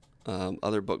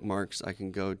 Other bookmarks, I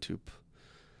can go to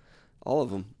all of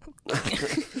them.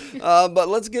 But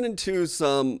let's get into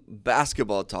some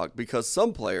basketball talk because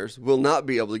some players will not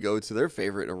be able to go to their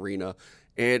favorite arena.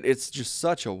 And it's just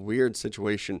such a weird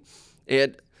situation.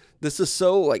 And this is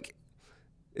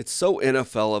it's so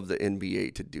NFL of the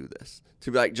NBA to do this.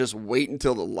 To be like, just wait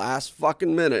until the last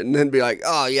fucking minute and then be like,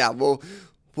 oh, yeah, we'll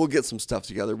get some stuff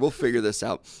together. We'll figure this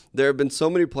out. There have been so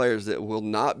many players that will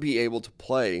not be able to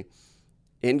play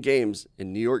in games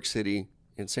in New York City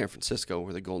and San Francisco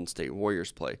where the Golden State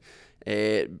Warriors play.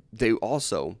 And they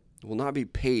also will not be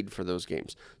paid for those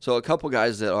games. So a couple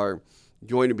guys that are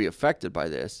going to be affected by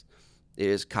this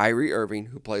is Kyrie Irving,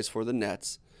 who plays for the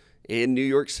Nets. In New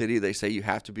York City, they say you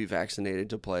have to be vaccinated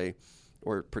to play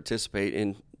or participate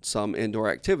in some indoor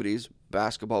activities,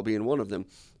 basketball being one of them.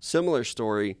 Similar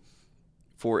story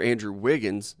for Andrew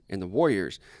Wiggins and the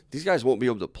Warriors. These guys won't be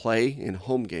able to play in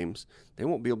home games. They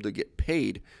won't be able to get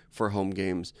paid for home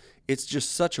games. It's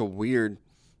just such a weird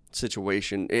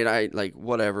situation. And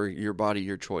whatever, your body,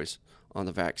 your choice on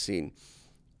the vaccine.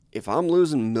 If I'm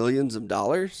losing millions of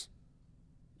dollars,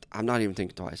 I'm not even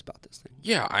thinking twice about this thing.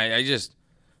 Yeah, I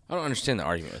don't understand the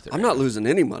argument with it. I'm not losing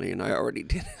any money, and I already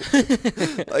did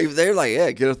it. They're like,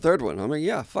 yeah, get a third one. I'm like,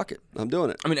 yeah, fuck it. I'm doing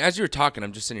it. I mean, as you were talking,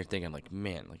 I'm just sitting here thinking, like,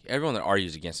 man, like everyone that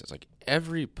argues against it, like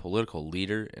every political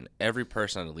leader and every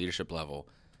person on the leadership level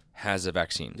has a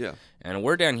vaccine. Yeah. And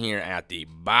we're down here at the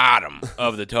bottom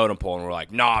of the totem pole, and we're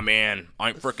like, nah, man, I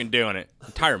ain't freaking doing it. The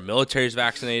entire military's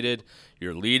vaccinated.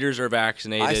 Your leaders are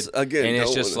vaccinated. And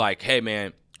it's just like, hey,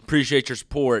 man, appreciate your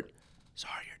support.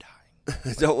 Sorry you're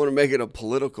dying. I don't want to make it a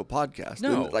political podcast.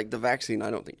 No. And, like, the vaccine,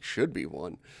 I don't think should be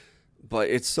one. But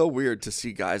it's so weird to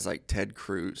see guys like Ted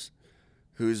Cruz,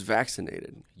 who's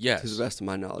vaccinated. Yes. To the best of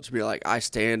my knowledge. Be like, I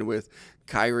stand with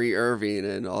Kyrie Irving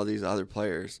and all these other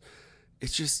players.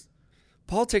 It's just,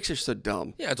 politics are so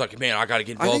dumb. Yeah, it's like, man, I got to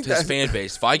get involved with his fan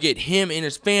base. If I get him in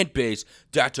his fan base,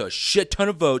 that's a shit ton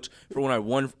of votes for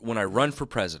when I run for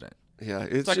president. Yeah,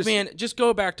 It's like, man, just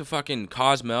go back to fucking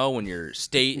Cozumel when your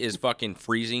state is fucking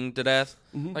freezing to death.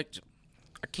 Like,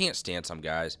 I can't stand some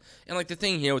guys. And, like, the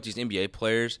thing here with these NBA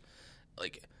players,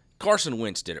 like, Carson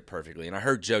Wentz did it perfectly. And I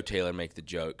heard Joe Taylor make the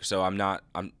joke, so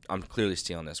I'm clearly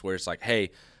stealing this, where it's like, hey,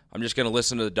 I'm just going to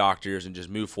listen to the doctors and just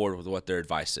move forward with what their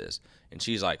advice is. And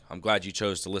she's like, I'm glad you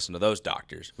chose to listen to those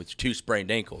doctors with your 2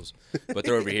 sprained ankles. But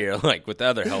they're over here, like, with the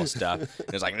other health stuff.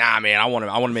 And it's like, nah, man, I want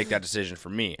to make that decision for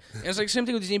me. And it's like same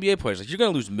thing with these NBA players. Like, you're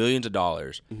going to lose millions of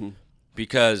dollars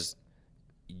because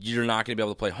you're not going to be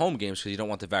able to play home games because you don't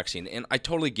want the vaccine. And I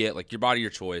totally get, like, your body, your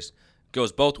choice.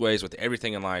 Goes both ways with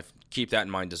everything in life. Keep that in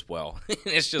mind as well.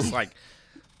 It's just like,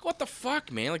 what the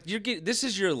fuck, man? Like, this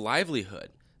is your livelihood.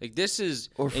 Like, this is...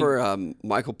 Or for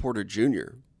Michael Porter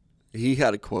Jr., he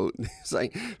had a quote. He's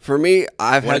like, for me,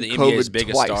 I've had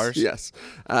COVID twice. Stars. Yes.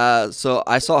 So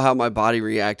I saw how my body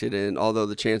reacted, and although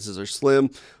the chances are slim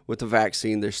with the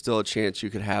vaccine, there's still a chance you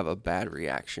could have a bad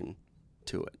reaction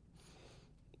to it.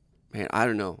 Man, I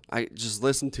don't know. I just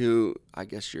listen to, I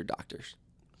guess, your doctors.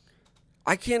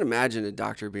 I can't imagine a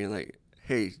doctor being like,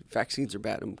 hey, vaccines are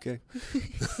bad, okay?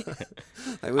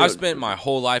 I've spent my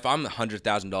whole life, I'm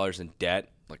 $100,000 in debt,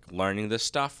 like, learning this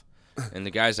stuff. And the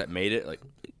guys that made it, like,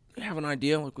 you have an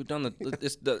idea? Like, we've done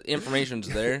the information's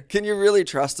there. Can you really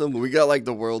trust them? We got, like,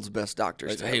 the world's best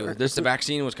doctors. Like, hey, the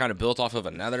vaccine was kind of built off of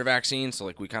another vaccine, so,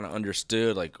 like, we kind of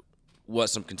understood, like, what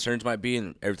some concerns might be,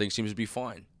 and everything seems to be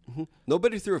fine.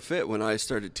 Nobody threw a fit when I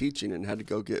started teaching and had to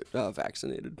go get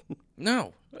vaccinated.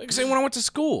 No. Like, say when I went to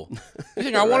school. You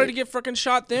think I wanted to get freaking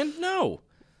shot then? No.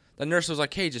 The nurse was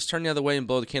like, hey, just turn the other way and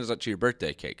blow the candles out to your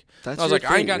birthday cake. I was like,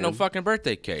 I ain't got no fucking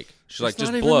birthday cake. She's like,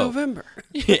 just blow. It's not even November.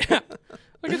 Yeah.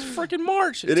 Like, it's freaking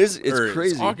March. It's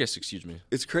crazy. It's August, excuse me.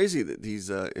 It's crazy that these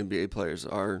NBA players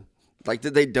are, like,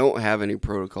 that they don't have any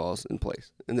protocols in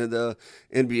place. And that the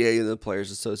NBA and the Players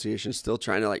Association is still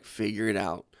trying to, like, figure it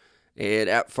out. And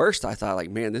at first I thought, like,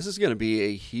 man, this is going to be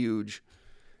a huge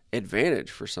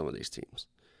advantage for some of these teams.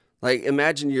 Like,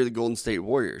 imagine you're the Golden State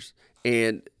Warriors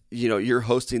and, you know, you're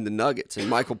hosting the Nuggets and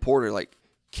Michael Porter, like,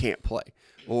 can't play.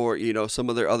 Or, you know, some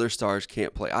of their other stars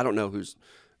can't play. I don't know who's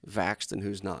vaxxed and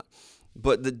who's not.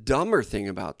 But the dumber thing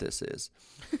about this is...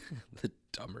 The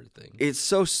dumber thing. It's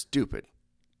so stupid.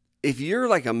 If you're,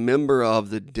 like, a member of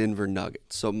the Denver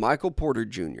Nuggets, so Michael Porter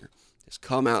Jr. has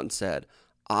come out and said,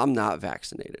 I'm not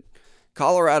vaccinated.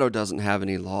 Colorado doesn't have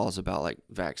any laws about, like,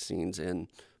 vaccines in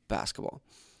basketball.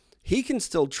 He can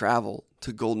still travel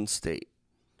to Golden State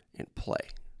and play.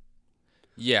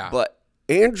 Yeah. But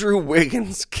Andrew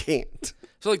Wiggins can't.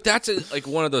 So, like, that's like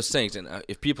one of those things. And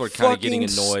if people are kind of getting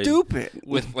annoyed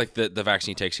with, like, the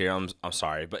vaccine takes here, I'm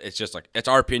sorry. But it's just, like, it's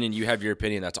our opinion. You have your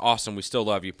opinion. That's awesome. We still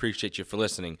love you. Appreciate you for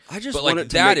listening. I just but, want like, it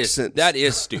to make sense. That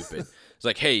is stupid. It's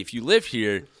like, hey, if you live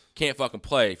here, can't fucking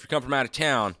play. If you come from out of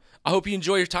town, I hope you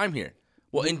enjoy your time here.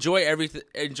 Well, enjoy everything.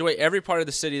 Enjoy every part of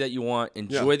the city that you want.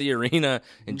 Enjoy the arena.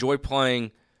 Enjoy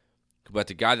playing. But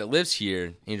the guy that lives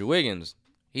here, Andrew Wiggins,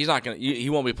 he's not gonna. He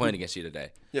won't be playing against you today.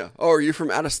 Yeah. Oh, are you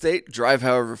from out of state? Drive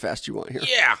however fast you want here.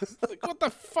 Yeah. Like, what the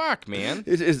fuck, man?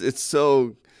 It's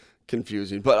so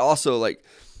confusing. But also, like,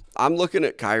 I'm looking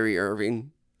at Kyrie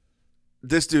Irving.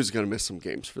 This dude's gonna miss some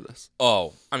games for this.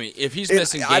 Oh, I mean, if he's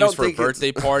missing games for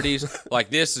birthday parties, like,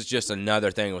 this is just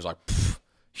another thing. It was like,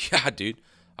 yeah, dude.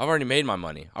 I've already made my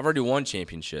money. I've already won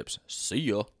championships. See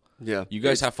ya. Yeah. You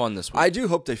guys have fun this week. I do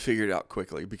hope they figure it out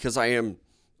quickly because I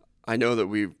know that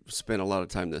we've spent a lot of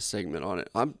time this segment on it.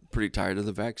 I'm pretty tired of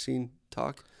the vaccine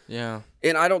talk. Yeah.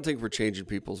 And I don't think we're changing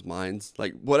people's minds.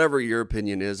 Like, whatever your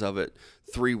opinion is of it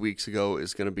 3 weeks ago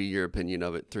is going to be your opinion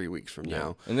of it 3 weeks from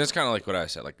now. And that's kind of like what I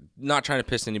said. Like, not trying to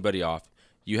piss anybody off.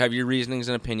 You have your reasonings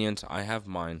and opinions. I have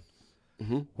mine.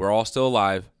 Mm-hmm. We're all still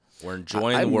alive. We're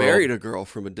enjoying the world. I married a girl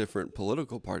from a different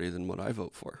political party than what I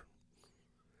vote for.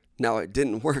 Now, it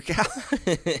didn't work out,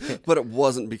 but it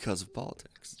wasn't because of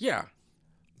politics. Yeah.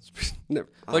 Never,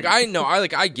 like,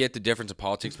 I get the difference of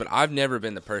politics, but I've never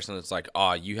been the person that's like,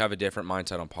 oh, you have a different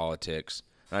mindset on politics.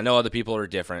 And I know other people are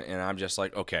different, and I'm just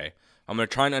like, okay, I'm going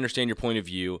to try and understand your point of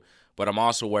view, But I'm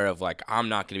also aware of, like, I'm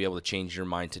not going to be able to change your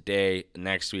mind today,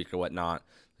 next week, or whatnot.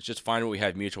 Let's just find what we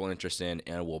have mutual interest in,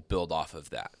 and we'll build off of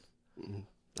that.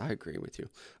 I agree with you.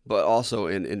 But also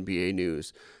in NBA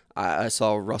news, I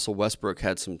saw Russell Westbrook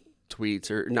had some tweets,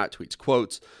 or not tweets,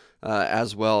 quotes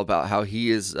as well about how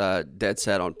he is dead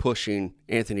set on pushing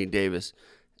Anthony Davis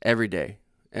every day,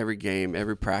 every game,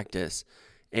 every practice.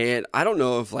 And I don't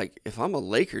know if I'm a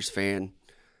Lakers fan,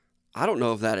 I don't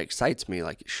know if that excites me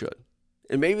like it should.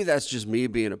 And maybe that's just me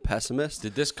being a pessimist.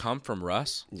 Did this come from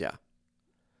Russ? Yeah.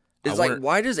 It's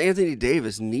why does Anthony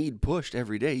Davis need pushed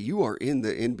every day? You are in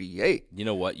the NBA. You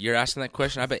know what? You're asking that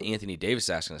question. I bet Anthony Davis is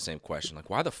asking the same question.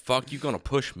 Like, why the fuck you gonna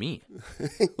push me?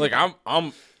 Like,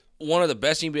 I'm one of the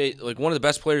best NBA, like one of the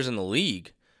best players in the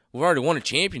league. We've already won a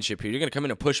championship here. You're gonna come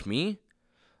in and push me?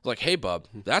 Like, hey, bub,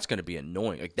 that's gonna be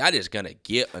annoying. Like, that is gonna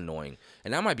get annoying,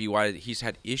 and that might be why he's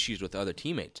had issues with other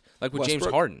teammates, like with James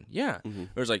Harden. Yeah, Where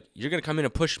it's like, you're gonna come in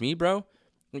and push me, bro.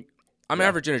 I'm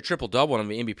averaging a triple-double and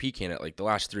I'm an MVP candidate like the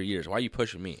last 3 years. Why are you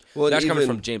pushing me? Well, that's coming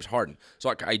from James Harden. So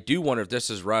like, I do wonder if this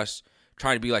is Russ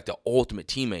trying to be like the ultimate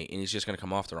teammate and he's just going to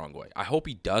come off the wrong way. I hope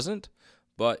he doesn't,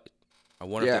 but I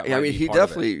wonder if that might be he part of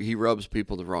definitely he rubs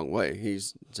people the wrong way.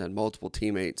 He's had multiple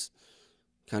teammates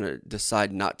kind of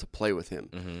decide not to play with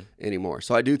him anymore.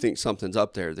 So I do think something's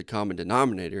up there. The common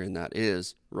denominator in that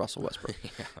is Russell Westbrook.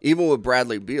 Even with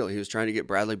Bradley Beal, he was trying to get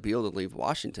Bradley Beal to leave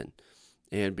Washington.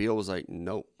 And Beal was like,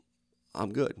 nope.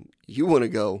 I'm good. You want to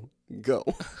go? I'm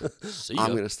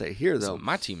going to stay here, though. It's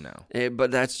my team now.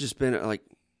 But that's just been like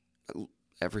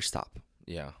every stop.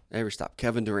 Yeah. Every stop.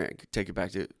 Kevin Durant, take it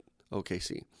back to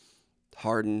OKC.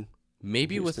 Harden.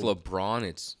 Maybe Houston. With LeBron,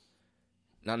 it's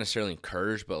not necessarily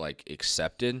encouraged, but like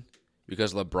accepted.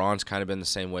 Because LeBron's kind of been the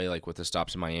same way, like with the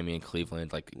stops in Miami and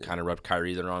Cleveland, like kind of rubbed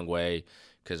Kyrie the wrong way.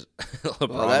 Because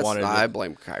LeBron wanted I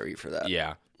blame Kyrie for that.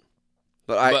 Yeah.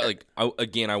 But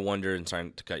I wonder, and sorry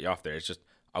to cut you off there, it's just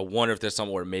I wonder if there's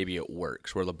somewhere where maybe it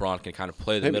works, where LeBron can kind of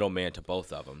play the middleman to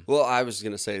both of them. Well, I was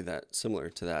going to say that, similar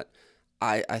to that,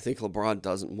 I think LeBron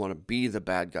doesn't want to be the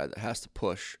bad guy that has to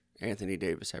push Anthony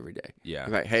Davis every day. Yeah.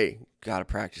 Like, hey, got to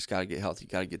practice, got to get healthy,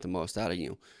 got to get the most out of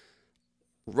you.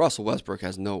 Russell Westbrook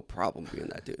has no problem being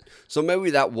that dude. So maybe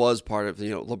that was part of,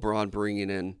 LeBron bringing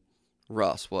in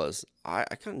Russ was, I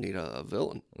kind of need a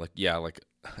villain.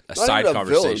 A side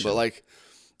conversation. Villain, but like,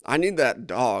 I need that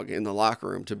dog in the locker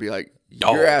room to be like,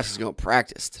 your ass is going to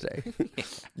practice today.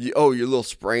 Your little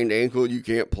sprained ankle, you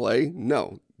can't play?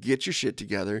 No. Get your shit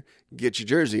together. Get your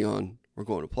jersey on. We're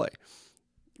going to play.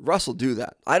 Russ will do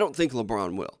that. I don't think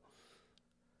LeBron will.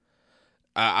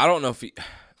 I don't know if he...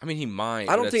 I mean, he might.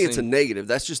 I don't think it's a negative.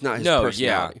 That's just not his personality.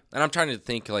 Yeah. And I'm trying to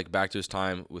think like back to his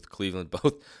time with Cleveland,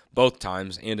 both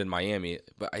times, and in Miami.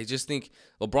 But I just think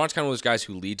LeBron's kind of one of those guys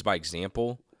who leads by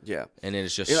example. Yeah. And it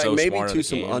is just so maybe smart to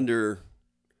some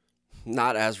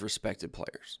not as respected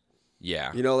players.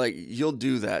 Yeah. You'll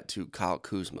do that to Kyle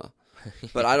Kuzma.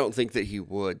 But I don't think that he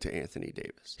would to Anthony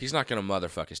Davis. He's not going to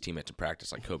motherfuck his teammates in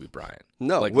practice like Kobe Bryant.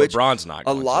 No. Like LeBron's not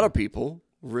going to. A lot of people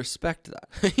respect that.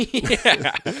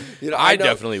 Yeah. I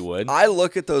definitely would. I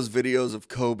look at those videos of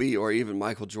Kobe or even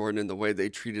Michael Jordan and the way they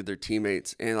treated their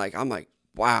teammates, and I'm like,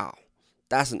 wow,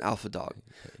 that's an alpha dog.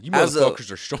 You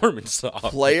motherfuckers are storming stuff.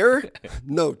 Player,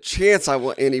 no chance I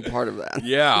want any part of that.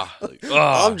 Yeah.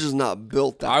 I'm just not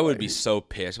built that way. I would be so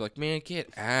pissed. Like, man,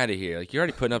 get out of here. Like, you're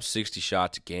already putting up 60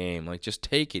 shots a game. Like, just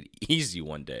take it easy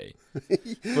one day.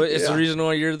 But it's the reason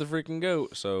why you're the freaking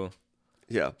GOAT, so...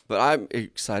 Yeah, but I'm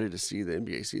excited to see the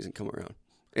NBA season come around.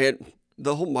 And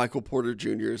the whole Michael Porter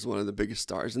Jr. is one of the biggest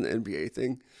stars in the NBA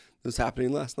thing that was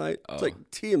happening last night. It's like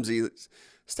TMZ,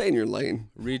 stay in your lane.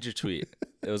 Read your tweet.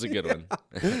 It was a good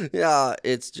one. Yeah,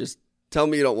 it's just tell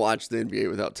me you don't watch the NBA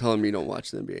without telling me you don't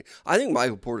watch the NBA. I think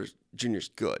Michael Porter Jr. is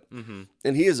good, and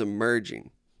he is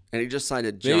emerging. And he just signed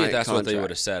a giant Maybe that's contract. what they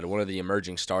would have said. One of the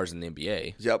emerging stars in the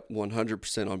NBA. Yep,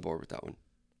 100% on board with that one.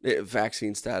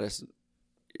 Vaccine status...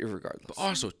 Irregardless. But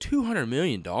also, $200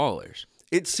 million.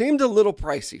 It seemed a little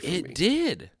pricey for me. It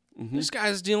did. This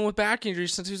guy's dealing with back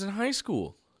injuries since he was in high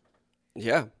school.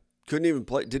 Yeah. Couldn't even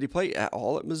play. Did he play at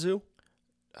all at Mizzou?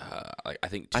 I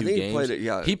think 2 games. He played it,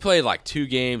 yeah. He played like 2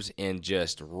 games and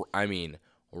just,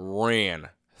 ran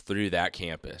through that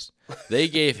campus. They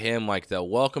gave him like the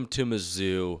welcome to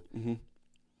Mizzou.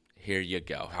 Here you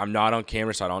go. I'm not on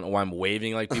camera, so I don't know why I'm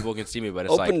waving like people can see me, but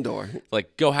it's Open door.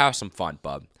 Like, go have some fun,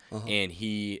 bub. And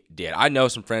he did. I know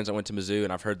some friends that went to Mizzou,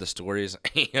 and I've heard the stories,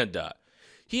 and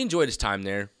he enjoyed his time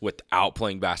there without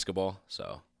playing basketball.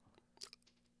 So,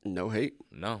 no hate.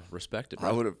 No, respect it,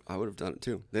 bro. I would have done it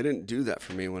too. They didn't do that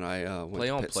for me when I went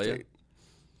to Pitt State.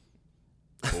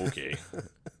 Okay.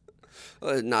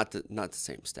 Not the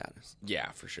same status.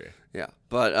 Yeah, for sure. Yeah,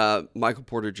 but Michael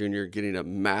Porter Jr. getting a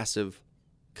massive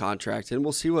contract, and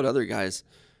we'll see what other guys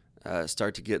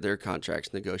start to get their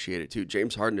contracts negotiated too.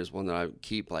 James Harden is one that I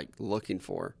keep like looking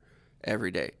for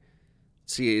every day,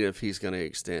 seeing if he's going to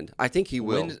extend. I think he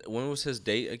will. When was his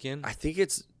date again? I think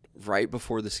it's right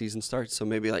before the season starts, so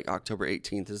maybe like October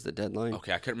 18th is the deadline.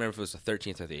 Okay, I couldn't remember if it was the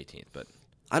 13th or the 18th, but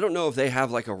I don't know if they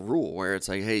have like a rule where it's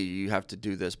like, hey, you have to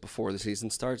do this before the season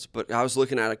starts. But I was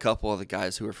looking at a couple of the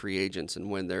guys who are free agents, and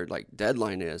when their like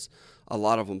deadline is, a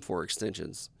lot of them for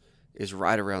extensions is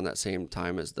right around that same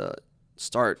time as the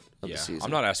start of the season.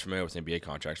 I'm not as familiar with NBA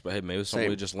contracts, but hey, maybe it's something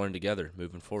we just learn together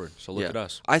moving forward. So look at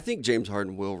us. I think James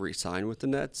Harden will re-sign with the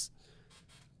Nets.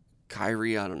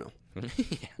 Kyrie, I don't know.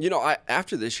 You know,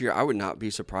 after this year, I would not be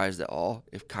surprised at all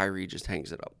if Kyrie just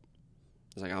hangs it up.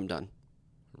 He's like, I'm done.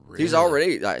 Really? He's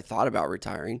already thought about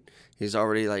retiring. He's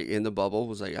already like in the bubble.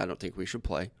 Was like, I don't think we should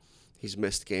play. He's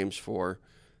missed games for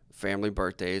family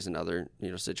birthdays and other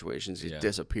situations. He's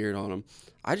disappeared on them.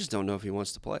 I just don't know if he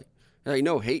wants to play. Like,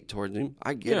 no hate towards him.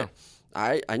 I get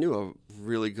it. I knew a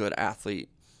really good athlete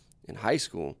in high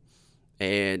school,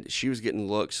 and she was getting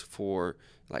looks for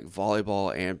like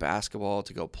volleyball and basketball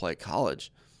to go play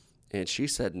college, and she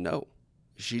said no.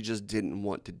 She just didn't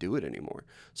want to do it anymore.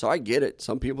 So I get it.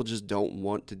 Some people just don't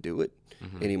want to do it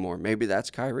anymore. Maybe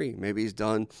that's Kyrie. Maybe he's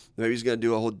done. Maybe he's going to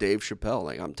do a whole Dave Chappelle.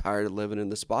 Like, I'm tired of living in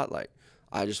the spotlight.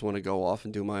 I just want to go off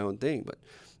and do my own thing. But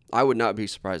I would not be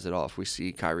surprised at all if we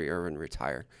see Kyrie Irving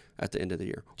retire at the end of the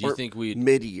year. Do you think we'd...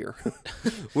 mid-year.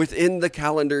 Within the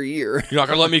calendar year. You're not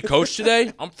going to let me coach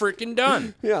today? I'm freaking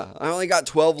done. Yeah. I only got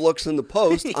 12 looks in the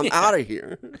post. I'm out of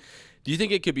here. Do you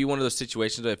think it could be one of those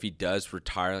situations that if he does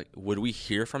retire, like, would we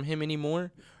hear from him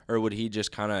anymore? Or would he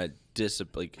just kind of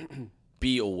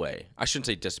be away? I shouldn't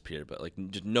say disappear, but like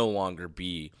just no longer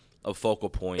be a focal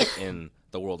point in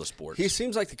the world of sports. He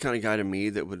seems like the kind of guy to me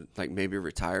that would like maybe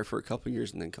retire for a couple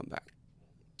years and then come back.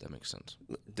 That makes sense.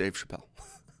 Dave Chappelle.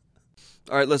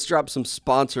 All right, let's drop some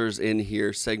sponsors in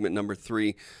here. Segment number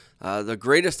 3. The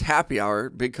greatest happy hour.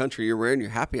 Big Country, you're wearing your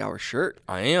happy hour shirt.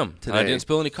 I am. Today. I didn't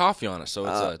spill any coffee on it, so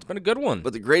it's been a good one.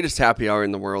 But the greatest happy hour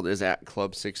in the world is at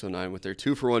Club 609 with their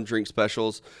 2-for-1 drink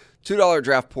specials. $2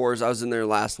 draft pours. I was in there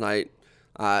last night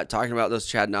talking about those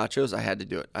Chad nachos. I had to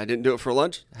do it. I didn't do it for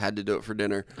lunch. I had to do it for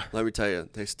dinner. Let me tell you,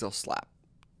 they still slap.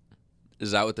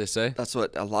 Is that what they say? That's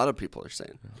what a lot of people are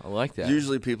saying. I like that.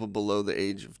 Usually people below the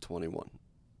age of 21.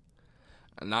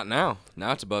 Not now.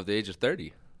 Now it's above the age of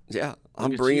 30. Yeah,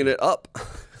 I'm bringing it up.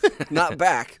 Not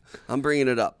back. I'm bringing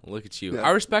it up. Look at you. Yeah.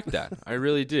 I respect that. I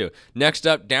really do. Next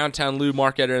up, Downtown Lube.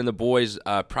 Mark Eder and the boys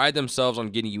pride themselves on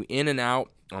getting you in and out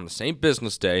on the same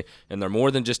business day, and they're more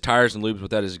than just tires and lubes,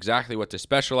 but that is exactly what they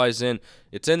specialize in.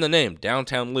 It's in the name,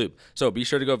 Downtown Lube. So be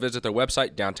sure to go visit their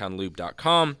website,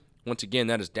 downtownlube.com. Once again,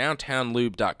 that is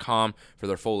downtownlube.com for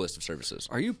their full list of services.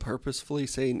 Are you purposefully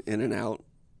saying in and out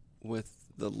with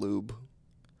the lube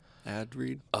ad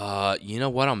read? You know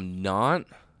what? I'm not.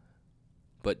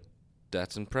 But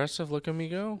that's impressive. Look at me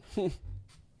go.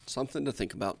 Something to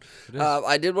think about.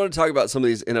 I did want to talk about some of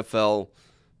these NFL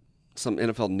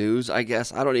news, I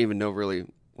guess. I don't even know really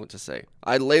what to say.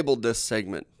 I labeled this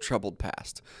segment Troubled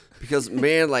Past because,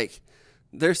 man, like,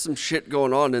 there's some shit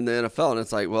going on in the NFL, and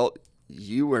it's like, well,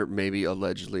 you were maybe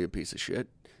allegedly a piece of shit.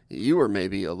 You are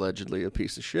maybe allegedly a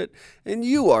piece of shit, and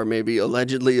you are maybe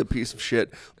allegedly a piece of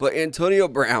shit. But Antonio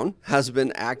Brown has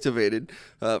been activated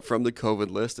from the COVID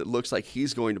list. It looks like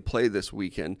he's going to play this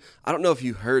weekend. I don't know if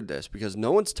you heard this because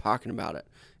no one's talking about it.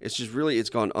 It's just really, it's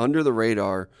gone under the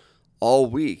radar all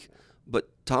week. But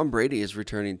Tom Brady is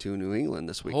returning to New England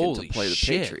this weekend to play the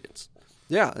Patriots.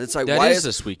 Yeah, it's like, why is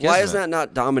this week? Why is that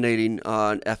not dominating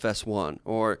on FS1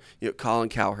 or Colin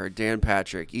Cowherd, Dan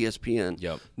Patrick, ESPN?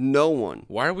 Yep. No one.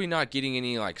 Why are we not getting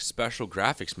any like special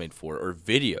graphics made for it or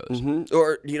videos? Mm-hmm.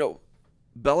 Or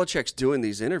Belichick's doing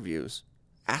these interviews.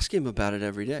 Ask him about it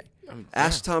every day.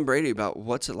 Ask Tom Brady about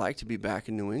what's it like to be back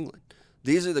in New England.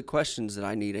 These are the questions that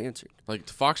I need answered. Like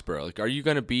Foxborough, like, are you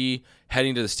going to be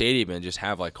heading to the stadium and just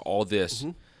have like all this?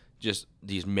 Mm-hmm. Just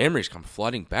these memories come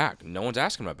flooding back. No one's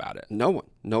asking about it. No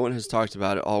one has talked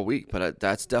about it all week, but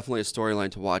that's definitely a storyline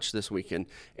to watch this weekend.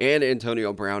 And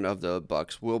Antonio Brown of the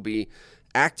Bucs will be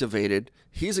activated.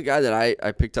 He's a guy that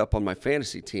I picked up on my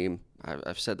fantasy team.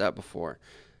 I've said that before.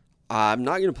 I'm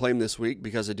not going to play him this week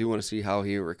because I do want to see how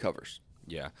he recovers.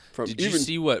 Yeah. Did you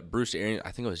see what Bruce Arians,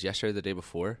 I think it was yesterday or the day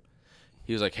before,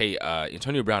 he was like, hey,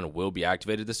 Antonio Brown will be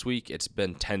activated this week. It's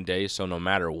been 10 days, so no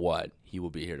matter what, he will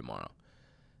be here tomorrow.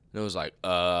 And it was like,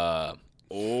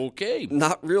 okay.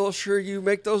 Not real sure you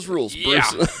make those rules,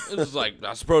 Bruce. Yeah. It was like,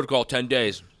 that's the protocol, 10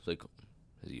 days. It's like,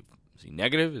 is he he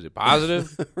negative? Is he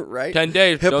positive? Right? 10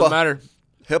 days, HIPAA. doesn't matter.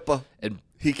 HIPAA. And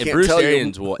He can't Bruce tell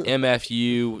Arians you. will MF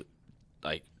you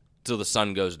like till the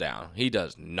sun goes down. He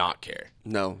does not care.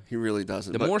 No, he really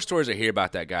doesn't. The more stories I hear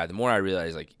about that guy, the more I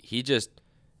realize like he just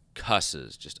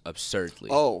cusses just absurdly.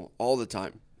 Oh, all the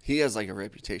time. He has like a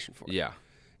reputation for it. Yeah.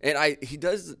 And he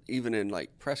does even in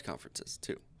like press conferences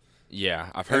too. Yeah,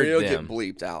 I've I mean, heard it'll them. get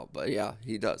bleeped out, but yeah,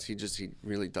 he does. He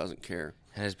really doesn't care.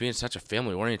 And as being such a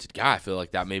family-oriented guy, I feel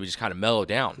like that maybe just kind of mellowed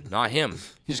down. Not him.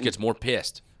 He just gets more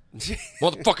pissed.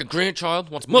 Motherfucking grandchild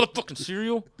wants motherfucking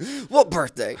cereal. What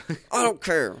birthday? I don't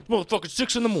care. Motherfucking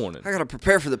 6 in the morning. I gotta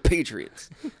prepare for the Patriots.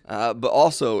 But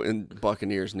also in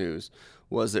Buccaneers news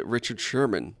was that Richard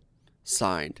Sherman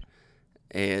signed,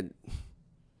 and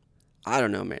I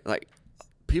don't know, man. Like,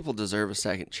 people deserve a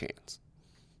second chance.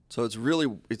 So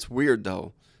it's weird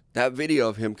though. That video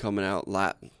of him coming out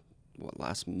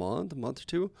last month, a month or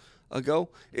two ago,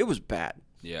 it was bad.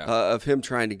 Yeah. Of him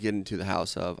trying to get into the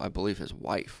house of, I believe, his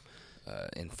wife.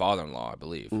 And father-in-law, I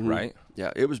believe, Mm-hmm. right?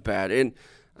 Yeah, it was bad. And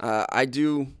I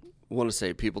do want to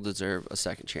say people deserve a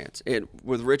second chance. And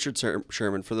with Richard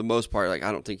Sherman, for the most part, like,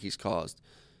 I don't think he's caused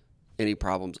any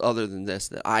problems other than this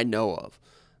that I know of.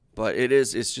 But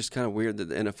it's just kind of weird that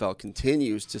the NFL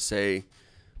continues to say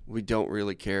we don't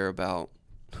really care about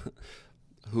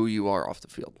who you are off the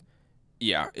field.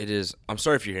 Yeah, it is. I'm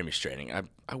sorry if you hear me straining.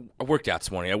 I worked out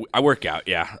this morning. I work out,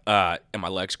 yeah. And my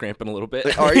leg's cramping a little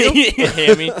bit. Are you?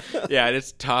 Hammy. Yeah,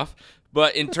 it's tough.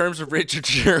 But in terms of Richard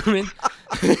Sherman,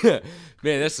 man,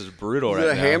 this is brutal Is right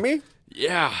it a now. hammy?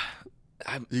 Yeah.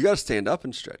 You got to stand up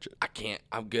and stretch it. I can't.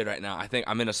 I'm good right now. I think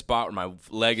I'm in a spot where my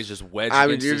leg is just wedged I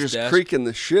mean, against you're this just desk. creaking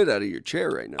the shit out of your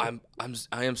chair right now.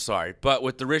 I am sorry, but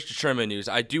with the Richard Sherman news,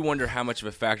 I do wonder how much of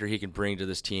a factor he can bring to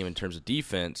this team in terms of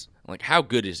defense. Like, how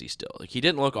good is he still? Like, he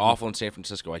didn't look awful in San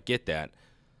Francisco. I get that.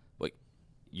 Like,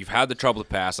 you've had the trouble to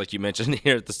pass, like you mentioned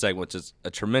here at the segment, which is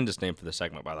a tremendous name for the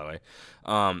segment, by the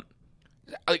way.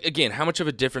 Again, how much of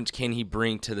a difference can he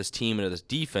bring to this team and to this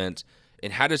defense?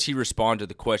 And how does he respond to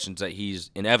the questions that he's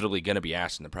inevitably going to be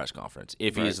asked in the press conference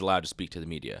if he is allowed to speak to the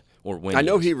media or when? I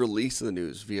know he released the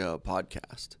news via a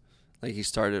podcast. Like, he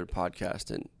started a podcast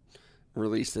and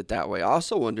released it that way. I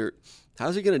also wonder,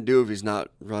 how's he going to do if he's not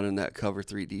running that cover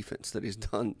 3 defense that he's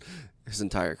done his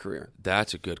entire career?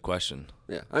 That's a good question.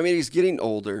 Yeah. I mean, he's getting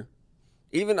older.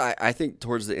 Even I think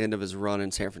towards the end of his run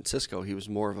in San Francisco, he was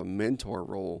more of a mentor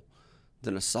role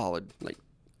than a solid, like,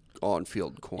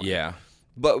 on-field corner. Yeah.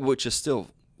 But which is still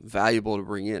valuable to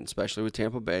bring in, especially with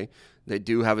Tampa Bay. They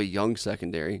do have a young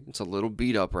secondary. It's a little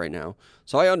beat up right now.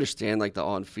 So I understand, like, the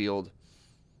on-field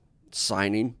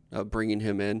signing of bringing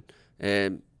him in.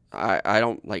 And I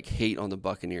don't, like, hate on the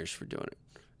Buccaneers for doing it.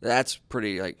 That's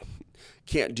pretty, like,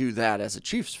 can't do that as a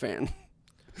Chiefs fan.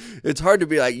 It's hard to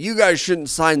be like, you guys shouldn't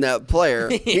sign that player.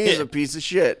 He's a piece of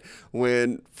shit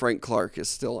when Frank Clark is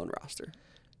still on roster.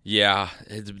 Yeah.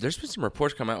 There's been some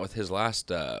reports come out with his last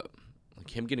like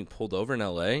him getting pulled over in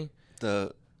L.A.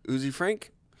 The Uzi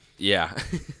Frank? Yeah.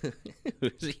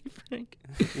 Uzi Frank?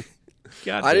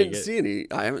 God I dang didn't it. see any.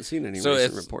 I haven't seen any So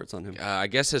recent it's- reports on him. I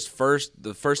guess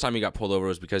the first time he got pulled over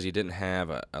was because he didn't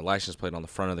have a license plate on the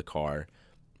front of the car.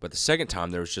 But the second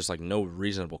time, there was just, like, no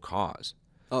reasonable cause.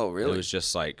 Oh, really? It was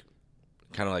just, like,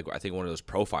 kind of like, I think, one of those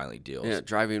profiling deals. Yeah,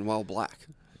 driving while black.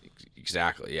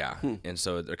 Exactly, yeah. And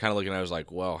so they're kind of looking at it as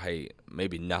like, well, hey,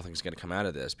 maybe nothing's going to come out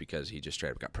of this because he just straight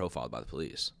up got profiled by the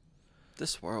police.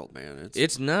 This world, man.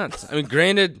 It's nuts. I mean,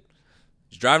 granted,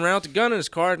 he's driving around with a gun in his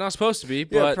car. It's not supposed to be, yeah,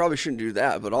 but probably shouldn't do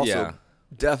that, but also Yeah.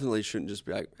 definitely shouldn't just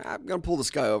be like, I'm going to pull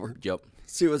this guy over. Yep.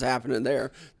 See what's happening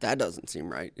there. That doesn't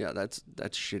seem right. Yeah, that's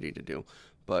shitty to do.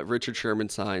 But Richard Sherman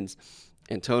signs,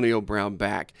 Antonio Brown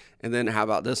back. And then how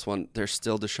about this one? There's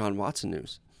still Deshaun Watson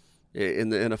news in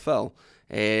the NFL.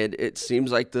 And it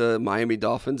seems like the Miami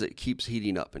Dolphins, it keeps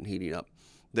heating up and heating up.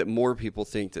 That more people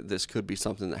think that this could be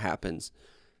something that happens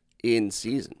in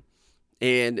season.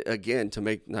 And again, to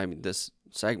make this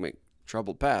segment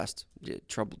troubled past,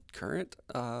 troubled current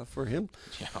for him.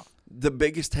 Yeah. The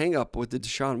biggest hang up with the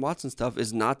Deshaun Watson stuff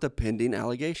is not the pending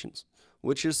allegations,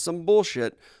 which is some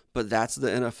bullshit, but that's the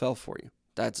NFL for you.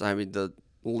 That's, the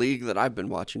league that I've been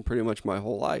watching pretty much my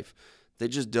whole life. They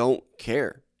just don't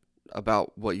care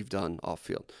about what you've done off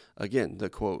field. Again, the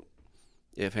quote,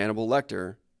 if Hannibal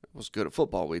Lecter was good at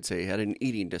football, we'd say he had an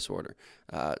eating disorder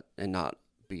and not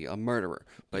be a murderer.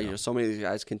 But so many of these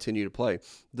guys continue to play.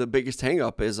 The biggest hang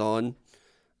up is on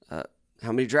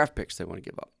how many draft picks they want to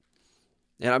give up.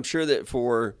 And I'm sure that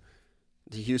for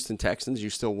the Houston Texans, you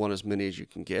still want as many as you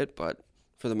can get, but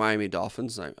for the Miami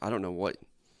Dolphins, I don't know what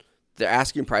the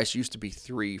asking price used to be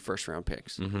 3 first-round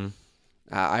picks. Mm-hmm.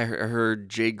 I heard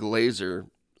Jay Glazer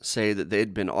say that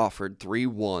they'd been offered 3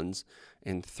 1s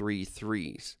and 3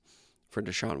 3s for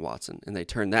Deshaun Watson, and they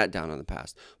turned that down in the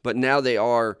past. But now they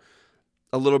are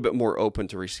a little bit more open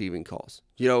to receiving calls.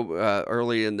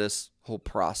 Early in this whole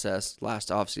process last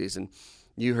offseason,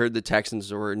 you heard the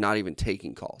Texans were not even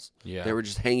taking calls. Yeah. They were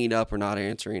just hanging up or not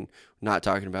answering, not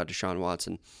talking about Deshaun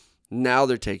Watson. Now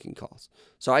they're taking calls.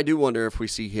 So I do wonder if we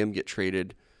see him get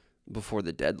traded before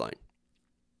the deadline.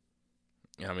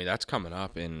 Yeah, I mean, that's coming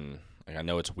up in, I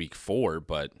know it's week 4,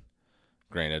 but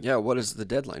granted. Yeah, what is the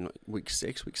deadline? Week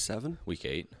 6, week 7? Week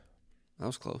 8. That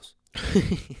was close.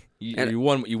 You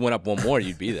went up one more,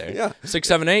 you'd be there. Yeah. 6,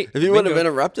 7, 8. If you wouldn't have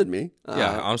interrupted me.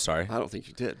 Yeah, I'm sorry. I don't think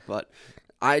you did, but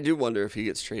I do wonder if he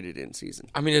gets traded in season.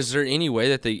 I mean, is there any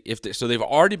way that so they've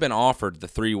already been offered the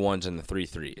 3 1s and the 3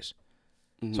 3s.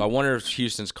 Mm-hmm. So I wonder if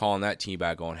Houston's calling that team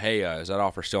back going, hey, is that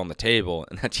offer still on the table?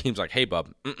 And that team's like, hey, bub,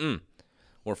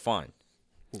 we're fine.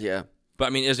 Yeah. But, I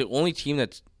mean, is the only team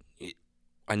that's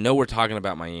 – I know we're talking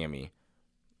about Miami.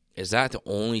 Is that the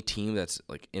only team that's,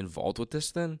 involved with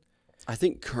this then? I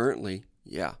think currently,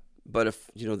 yeah. But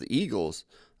if, the Eagles,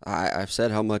 I've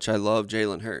said how much I love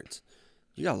Jalen Hurts.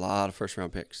 You got a lot of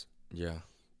first-round picks. Yeah.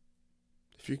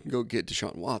 If you can go get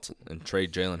Deshaun Watson. And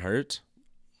trade Jalen Hurts?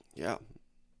 Yeah.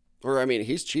 Or, I mean,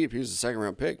 he's cheap. He was a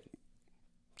second-round pick.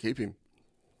 Keep him.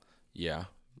 Yeah.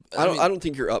 I don't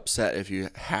think you're upset if you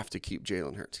have to keep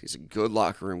Jalen Hurts. He's a good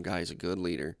locker room guy. He's a good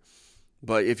leader.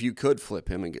 But if you could flip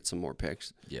him and get some more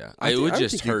picks, yeah, I would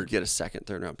think just you hurt. Could get a second,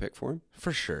 third-round pick for him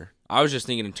for sure. I was just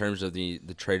thinking in terms of the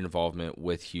trade involvement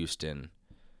with Houston.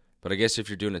 But I guess if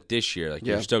you're doing it this year,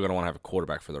 you're still going to want to have a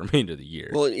quarterback for the remainder of the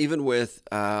year. Well, even with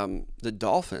the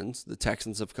Dolphins, the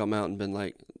Texans have come out and been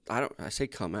like, I say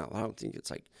come out. I don't think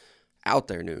it's out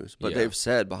there news, but they've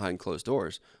said behind closed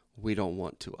doors, we don't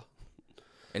want Tua.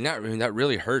 And that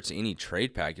really hurts any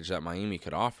trade package that Miami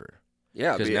could offer.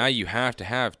 Yeah, because now you have to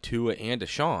have Tua and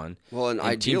Deshaun. Well, and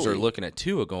ideally, teams are looking at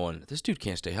Tua going, this dude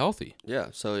can't stay healthy. Yeah,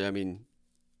 so I mean,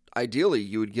 ideally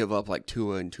you would give up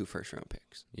Tua and 2 first-round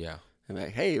picks. Yeah. And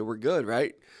hey, we're good,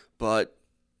 right? But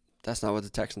that's not what the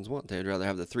Texans want. They'd rather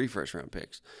have the 3 first-round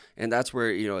picks. And that's where,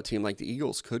 a team like the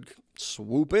Eagles could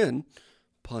swoop in,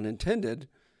 pun intended,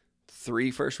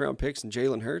 3 first-round picks and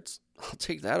Jalen Hurts. I'll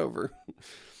take that over.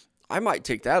 I might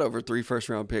take that over 3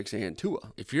 first-round picks and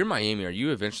Tua. If you're Miami, are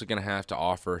you eventually going to have to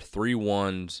offer 3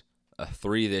 1s, a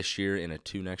 3 this year, and a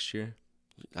 2 next year?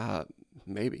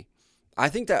 Maybe. I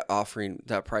think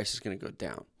that price is going to go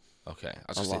down. Okay. I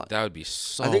was going to say, that would be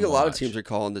so I think a lot of much. teams are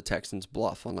calling the Texans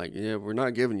bluff on we're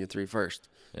not giving you 3 first.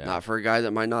 Yeah. Not for a guy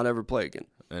that might not ever play again.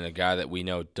 And a guy that we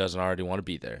know doesn't already want to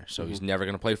be there. So he's never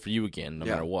going to play for you again, no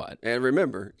matter what. And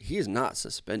remember, he is not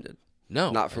suspended.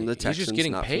 No. Not from the Texans, he's just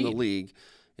getting not paid. from the league.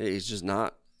 He's just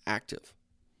not active.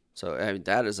 So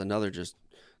that is another just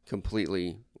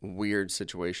completely weird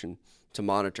situation to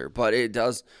monitor. But it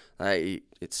does,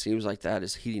 it seems like that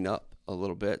is heating up a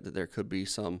little bit, that there could be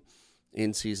some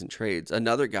in-season trades.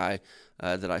 Another guy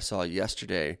that I saw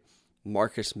yesterday,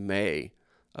 Marcus May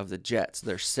of the Jets,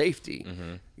 their safety,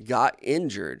 got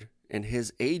injured, and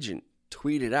his agent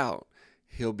tweeted out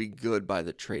he'll be good by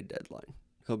the trade deadline.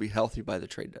 He'll be healthy by the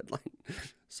trade deadline.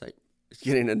 It's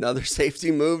getting another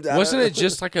safety moved out. Wasn't it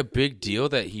just a big deal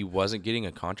that he wasn't getting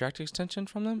a contract extension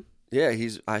from them? Yeah,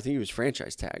 I think he was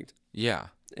franchise tagged. Yeah.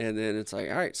 And then it's all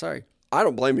right, sorry. I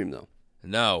don't blame him, though.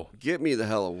 No. Get me the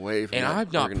hell away from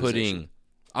that organization.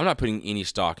 I'm not putting any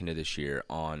stock into this year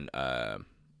on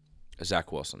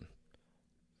Zach Wilson.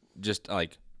 Just I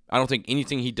don't think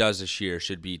anything he does this year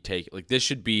should be this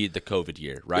should be the COVID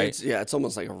year, right? It's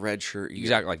almost like a red shirt year.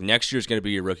 Exactly. Next year's going to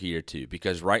be your rookie year too,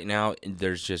 because right now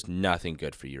there's just nothing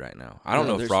good for you right now. I don't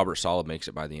know if Robert Saleh makes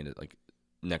it by the end of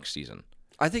next season.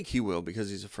 I think he will, because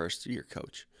he's a first-year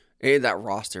coach. And that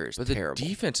roster is terrible. But the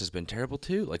defense has been terrible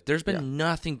too. There's been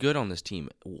nothing good on this team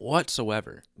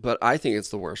whatsoever. But I think it's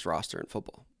the worst roster in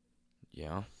football.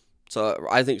 Yeah. So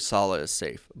I think Saleh is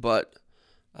safe. But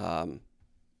Matt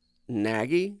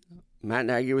Nagy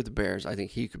with the Bears, I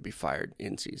think he could be fired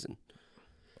in season.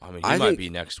 I mean, he might be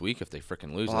next week if they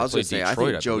freaking lose. Well, I was going to say, I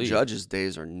think Joe Judge's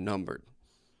days are numbered.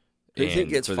 Who do you think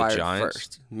gets fired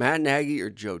first? Matt Nagy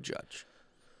or Joe Judge?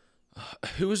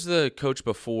 Who was the coach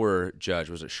before Judge?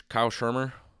 Was it Kyle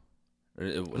Shurmur?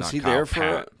 Was he there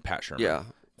for Pat Shurmur? Yeah,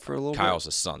 for a little Kyle's bit.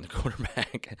 his son, the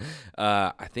quarterback.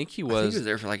 I think he was. I think he was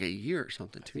there for a year or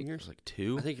something, 2 years. It was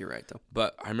 2. I think you're right, though.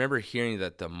 But I remember hearing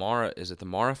that the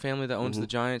Mara family that owns the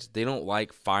Giants? They don't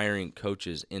like firing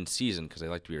coaches in season because they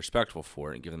like to be respectful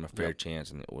for it and give them a fair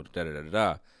chance and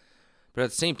da-da-da-da-da. But at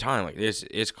the same time,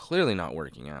 it's clearly not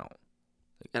working out.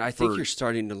 And I think you're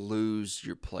starting to lose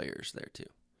your players there, too.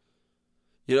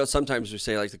 Sometimes we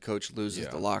say, the coach loses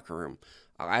the locker room.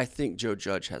 I think Joe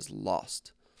Judge has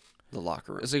lost the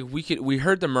locker room. It's like we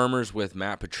heard the murmurs with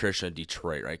Matt Patricia in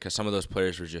Detroit, right? Because some of those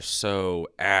players were just so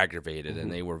aggravated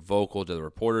and they were vocal to the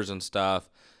reporters and stuff.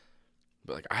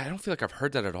 But like, I don't feel like I've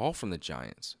heard that at all from the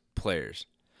Giants players.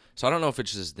 So I don't know if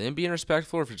it's just them being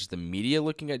respectful or if it's just the media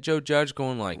looking at Joe Judge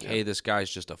going like, hey, this guy's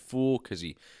just a fool because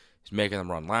he's making them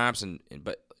run laps.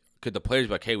 But could the players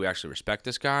be like, hey, we actually respect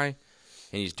this guy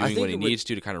and he's doing what he needs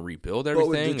to kind of rebuild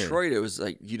everything? But with Detroit, it was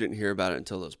like you didn't hear about it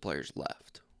until those players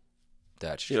left.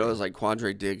 That's true. You know, it was like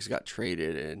Quandre Diggs got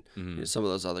traded and you know, some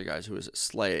of those other guys who was at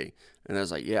Slay. And I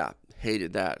was like, yeah,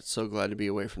 hated that. So glad to be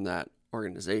away from that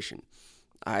organization.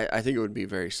 I think it would be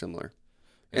very similar.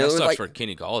 And that sucks for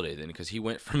Kenny Golladay then because he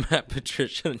went from Matt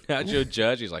Patricia to now Joe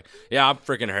Judge. He's like, yeah, I'm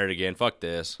freaking hurt again. Fuck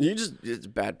this. It's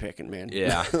bad picking, man.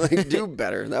 Yeah. Like, do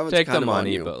better. That was take kind the of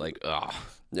money, on you. but like, ugh.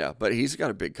 Yeah, but he's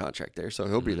got a big contract there, so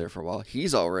he'll be there for a while.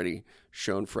 He's already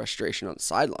shown frustration on the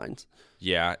sidelines.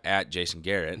 Yeah, at Jason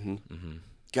Garrett.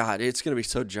 God, it's going to be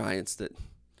so Giants that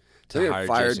they're going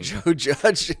to hire fire Joe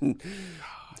Judge and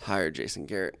hire Jason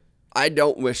Garrett. I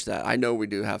don't wish that. I know we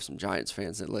do have some Giants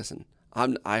fans that listen.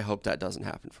 I hope that doesn't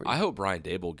happen for you. I hope Brian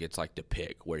Dable gets like to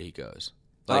pick where he goes.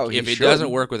 Oh, Like he if it should. doesn't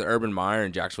work with Urban Meyer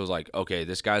and Jacksonville's like, okay,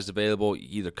 this guy's available,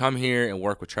 either come here and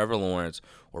work with Trevor Lawrence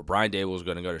or Brian Dable's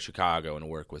going to go to Chicago and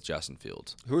work with Justin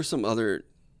Fields. Who are some other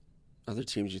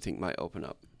teams you think might open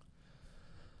up?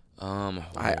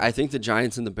 I think the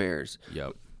Giants and the Bears.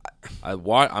 Yep. I'm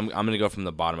going to go from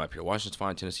the bottom up here. Washington's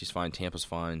fine, Tennessee's fine, Tampa's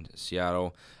fine,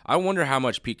 Seattle. I wonder how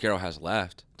much Pete Carroll has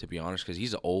left, to be honest, because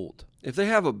he's old. If they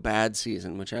have a bad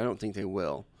season, which I don't think they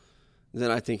will, then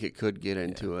I think it could get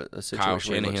into a situation Kyle where he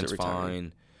looks Shanahan's at retiring.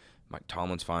 fine. Mike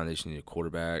Tomlin's fine. They just need a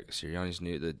quarterback. Sirianni's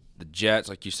new. The Jets,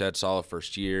 like you said, solid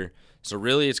first year. So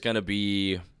really it's going to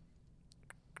be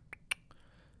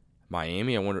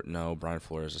Miami. I wonder. No, Brian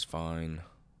Flores is fine.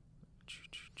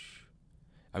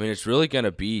 I mean, it's really going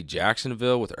to be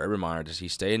Jacksonville with Urban Meyer. Does he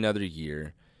stay another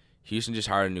year? Houston just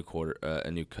hired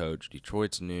a new coach.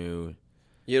 Detroit's new.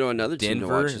 You know, another team to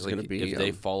Denver watch is going to be if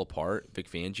they fall apart.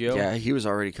 Vic Fangio. Yeah, he was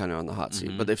already kind of on the hot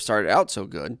seat, but they've started out so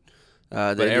good.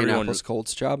 The Indianapolis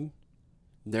Colts job,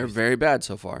 they're very bad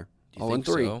so far. Do you think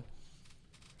 0-3. so?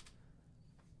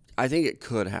 I think it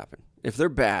could happen if they're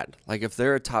bad. Like if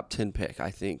they're a top 10 pick,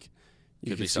 I think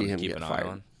you Could be could see something him to keep get an fired. eye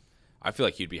on. I feel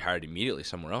like he'd be hired immediately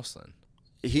somewhere else then.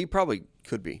 He probably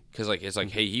could be. Because like it's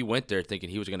like, hey, he went there thinking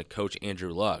he was going to coach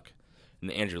Andrew Luck, and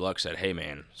Andrew Luck said, "Hey,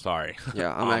 man, sorry,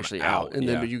 Yeah, I'm actually out. And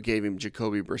then Yeah. you gave him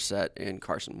Jacoby Brissett and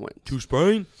Carson Wentz. Two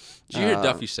sprain. Did you hear Uh,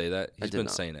 Duffy say that? He's did been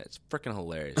not. saying that. It's freaking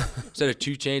hilarious. Instead of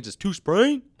 2 chains, it's 2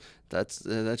 sprain. That's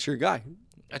your guy,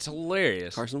 That's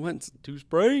hilarious. Carson Wentz. 2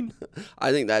 sprain.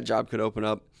 I think that job could open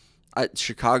up.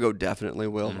 Chicago definitely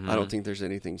will. Mm-hmm. I don't think there's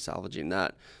anything salvaging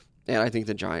that. And I think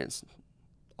the Giants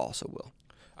also will.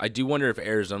 I do wonder if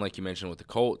Arizona, like you mentioned with the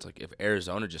Colts, like if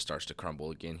Arizona just starts to crumble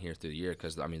again here through the year,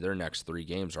 because I mean their next 3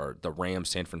 games are the Rams,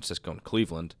 San Francisco, and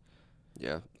Cleveland,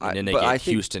 Yeah. and then they but I get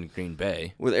think Houston, Green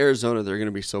Bay. with Arizona, they're going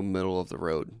to be so middle of the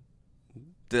road.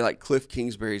 They're like Cliff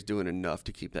Kingsbury's doing enough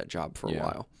to keep that job for a Yeah.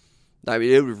 while. I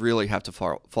mean, it would really have to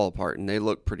fall apart, and they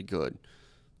look pretty good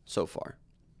so far.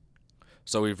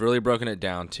 So we've really broken it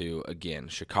down to, again,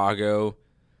 Chicago,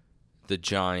 the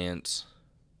Giants.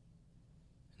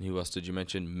 And who else did you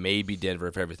mention? Maybe Denver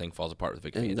if everything falls apart with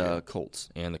Vic And Fangio. the Colts,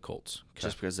 And the Colts. Okay.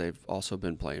 just because they've also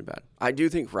been playing bad. I do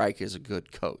think Reich is a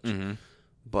good coach,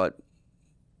 but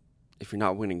if you're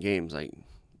not winning games, like,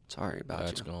 sorry about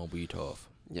That's you. going to be tough.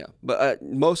 Yeah, but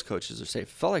most coaches are safe. It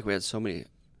felt like we had so many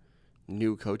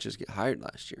new coaches get hired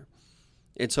last year,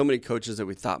 and so many coaches that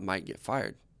we thought might get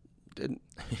fired didn't.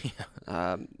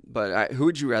 But who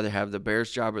would you rather have, the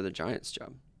Bears job or the Giants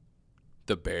job?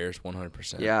 The Bears,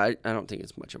 100%. Yeah, I don't think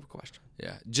it's much of a question.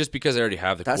 Yeah. Just because they already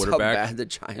have the That's quarterback. how bad the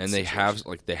Giants and they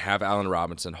situation. have Allen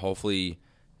Robinson. Hopefully,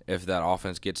 if that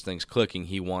offense gets things clicking,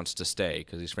 he wants to stay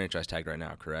because he's franchise tagged right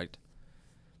now, correct?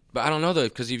 But I don't know, though,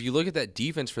 because if you look at that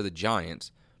defense for the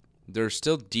Giants, they're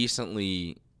still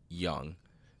decently young.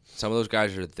 Some of those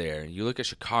guys are there. You look at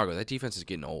Chicago, that defense is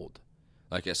getting old.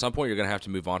 Like, at some point, you're going to have to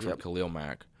move on from Khalil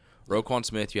Mack. Roquan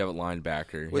Smith, you have a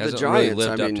linebacker. With he the hasn't really Giants,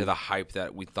 lived I up mean, to the hype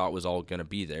that we thought was all going to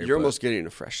be there. You're but, almost getting a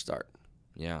fresh start.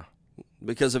 Yeah.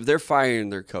 Because if they're firing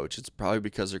their coach, it's probably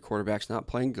because their quarterback's not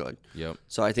playing good. Yep.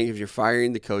 So I think if you're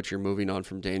firing the coach, you're moving on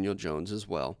from Daniel Jones as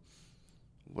well.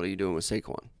 What are you doing with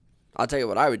Saquon? I'll tell you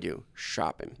what I would do.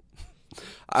 Shop him.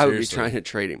 I would be Seriously. trying to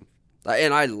trade him.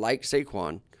 And I like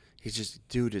Saquon. He's just,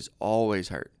 dude is always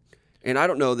hurt. And I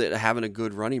don't know that having a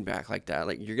good running back like that,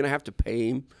 like you're going to have to pay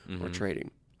him or trade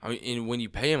him. I mean, and when you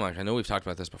pay him, like I know we've talked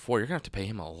about this before, you're going to have to pay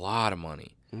him a lot of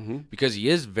money because he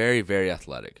is very, very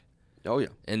athletic. Oh, yeah.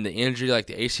 And the injury, like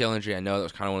the ACL injury, I know that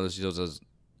was kind of one of those deals that was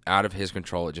out of his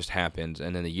control. It just happened.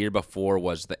 And then the year before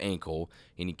was the ankle,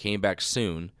 and he came back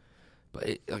soon.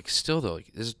 But, still, though,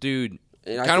 this dude,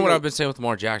 kind of what I've been saying with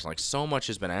Lamar Jackson, like, so much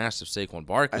has been asked of Saquon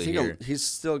Barkley here. He's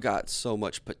still got so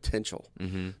much potential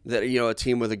that, a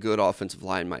team with a good offensive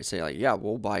line might say, like, yeah,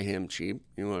 we'll buy him cheap.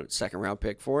 You want a second-round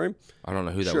pick for him? I don't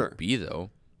know who that would be,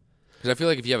 though. Because I feel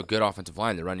like if you have a good offensive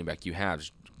line, the running back you have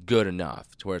is good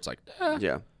enough to where it's like,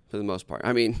 Yeah, for the most part.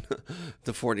 I mean,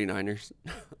 the 49ers.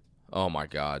 Oh, my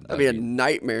God. That'd be a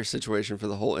nightmare situation for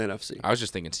the whole NFC. I was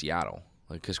just thinking Seattle,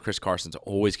 because Chris Carson's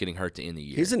always getting hurt to end the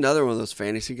year. He's another one of those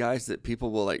fantasy guys that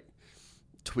people will,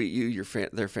 tweet you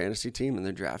their fantasy team and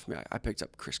then draft me. I picked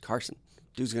up Chris Carson.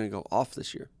 Dude's going to go off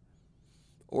this year.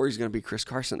 Or he's going to be Chris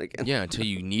Carson again. Yeah, until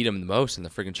you need him the most in the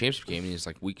freaking championship game. And he's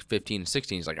like week 15 and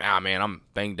 16. He's like, man, I'm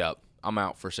banged up. I'm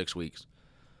out for 6 weeks.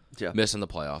 Yeah. Missing the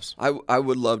playoffs. I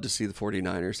would love to see the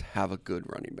 49ers have a good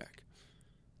running back.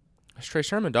 That's Trey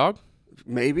Sermon, dog.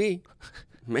 Maybe.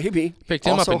 Picked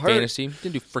him also up in fantasy.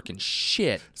 Didn't do freaking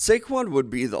shit. Saquon would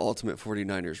be the ultimate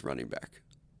 49ers running back.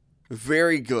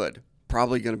 Very good.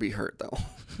 Probably going to be hurt, though.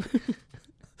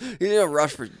 He's going to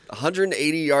rush for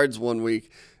 180 yards one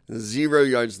week, 0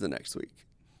 yards the next week.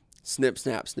 Snip,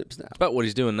 snap, snip, snap. About what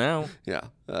he's doing now. Yeah,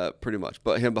 pretty much.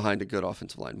 But him behind a good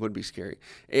offensive line would be scary.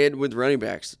 And with running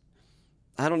backs,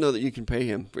 I don't know that you can pay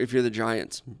him. If you're the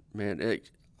Giants, man,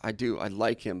 I do. I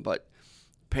like him, but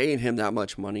paying him that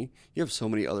much money, you have so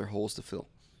many other holes to fill.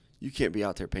 You can't be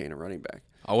out there paying a running back.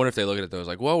 I wonder if they look at it though as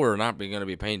like, well, we're not going to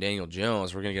be paying Daniel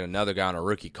Jones. We're going to get another guy on a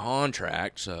rookie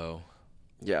contract. So,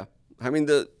 yeah. I mean,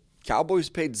 the Cowboys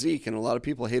paid Zeke, and a lot of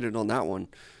people hated on that one.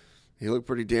 He looked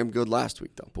pretty damn good last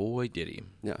week, though. Boy, did he.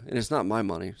 Yeah, and it's not my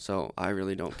money, so I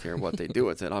really don't care what they do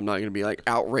with it. I'm not going to be,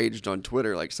 outraged on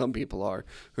Twitter like some people are,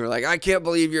 who are like, I can't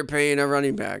believe you're paying a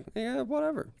running back. Yeah,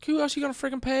 whatever. Who else you going to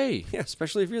freaking pay? Yeah,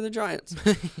 especially if you're the Giants.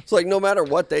 It's like, no matter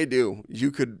what they do,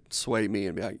 you could sway me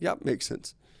and be like, yep, makes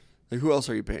sense. Like, who else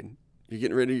are you paying? You're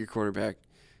getting rid of your quarterback.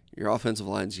 Your offensive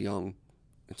line's young.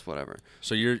 It's whatever.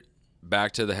 So you're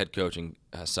back to the head coaching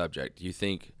subject. Do you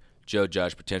think Joe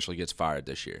Judge potentially gets fired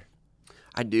this year?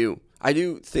 I do. I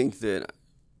do think that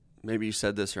maybe you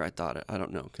said this or I thought it. I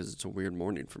don't know because it's a weird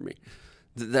morning for me.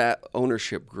 That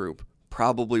ownership group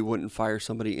probably wouldn't fire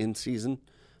somebody in season,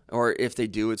 or if they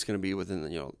do, it's going to be within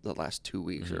the last 2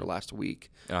 weeks or last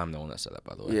week. I'm the one that said that,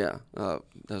 by the way. Yeah, that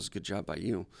was a good job by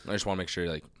you. I just want to make sure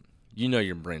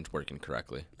your brain's working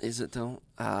correctly. Is it though?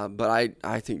 But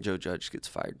I think Joe Judge gets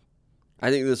fired. I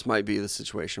think this might be the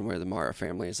situation where the Mara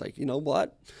family is like, you know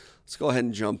what? Let's go ahead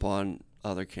and jump on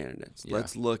other candidates. Yeah.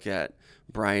 Let's look at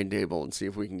Brian Daboll and see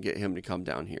if we can get him to come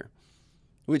down here,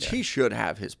 which he should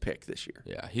have his pick this year.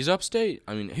 Yeah, he's upstate.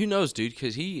 I mean, who knows, dude?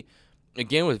 Because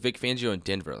again, with Vic Fangio in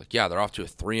Denver, they're off to a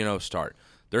 3-0 start.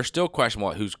 They're still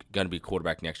questionable who's going to be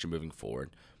quarterback next year moving forward.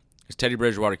 Does Teddy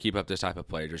Bridgewater keep up this type of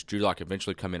play? Does Drew Lock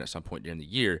eventually come in at some point during the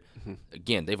year? Mm-hmm.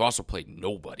 Again, they've also played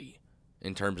nobody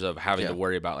in terms of having to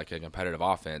worry about a competitive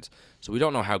offense. So we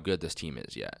don't know how good this team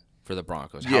is yet for the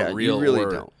Broncos. How real you really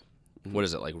don't. What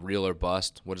is it, real or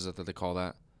bust? What is it that they call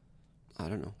that? I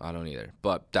don't know. I don't either.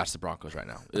 But that's the Broncos right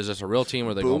now. Is this a real team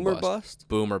or are they going bust? Boom or bust?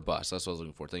 Boom or bust. That's what I was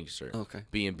looking for. Thank you, sir. Okay.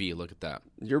 B&B, look at that.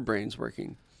 Your brain's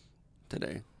working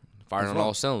today. Firing on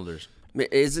all cylinders.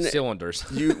 Isn't it? Cylinders.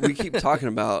 We keep talking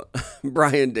about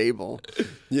Brian Daboll.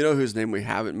 You know whose name we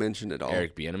haven't mentioned at all?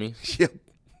 Eric Bieniemy. Yep.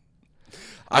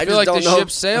 I feel like the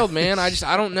ship sailed, man. I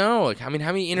don't know. How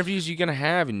many interviews are you going to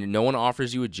have and no one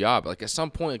offers you a job? At some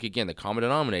point, again, the common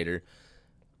denominator,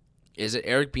 is it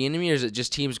Eric Bieniemy or is it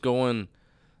just teams going,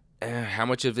 how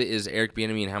much of it is Eric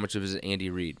Bieniemy and how much of it is Andy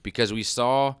Reid? Because we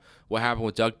saw what happened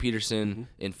with Doug Peterson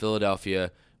in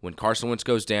Philadelphia. When Carson Wentz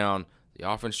goes down, the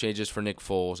offense changes for Nick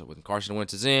Foles. When Carson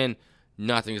Wentz is in,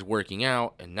 nothing's working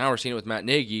out. And now we're seeing it with Matt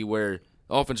Nagy where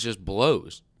the offense just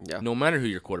blows, no matter who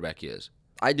your quarterback is.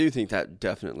 I do think that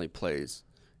definitely plays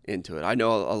into it. I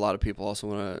know a lot of people also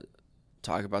want to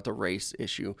talk about the race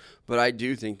issue, but I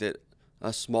do think that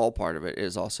a small part of it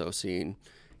is also seeing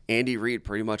Andy Reid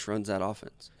pretty much runs that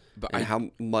offense. And how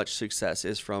much success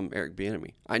is from Eric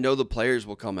Bieniemy. I know the players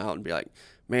will come out and be like,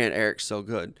 man, Eric's so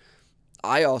good.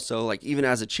 I also, even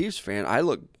as a Chiefs fan, I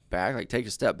look back, take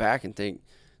a step back and think,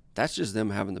 that's just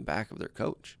them having the back of their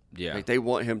coach. Yeah. They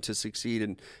want him to succeed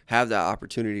and have that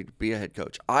opportunity to be a head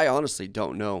coach. I honestly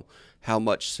don't know how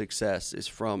much success is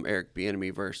from Eric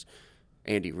Bieniemy versus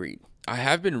Andy Reid. I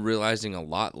have been realizing a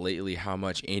lot lately how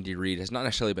much Andy Reid has not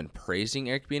necessarily been praising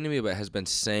Eric Bieniemy, but has been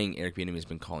saying Eric Bieniemy has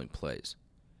been calling plays.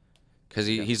 Because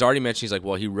he's already mentioned,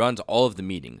 he runs all of the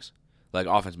meetings. like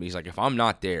offense. He's like, if I'm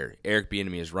not there, Eric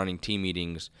Bieniemy is running team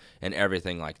meetings and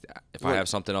everything like that. If I have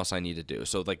something else I need to do,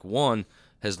 so like one,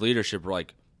 his leadership,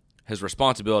 like his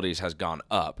responsibilities has gone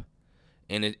up,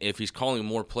 and if he's calling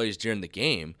more plays during the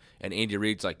game, and Andy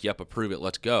Reid's like, yep, approve it,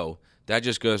 let's go. That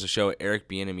just goes to show Eric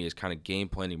Bieniemy is kind of game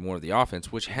planning more of the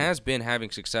offense, which has been having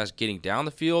success getting down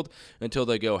the field until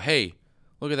they go, hey,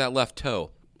 look at that left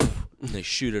toe. And they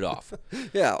shoot it off.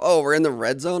 Yeah. Oh, we're in the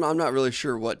red zone. I'm not really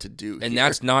sure what to do. And here.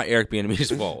 that's not Eric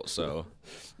Bieniemy's fault. So,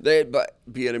 but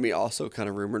Bieniemy also kind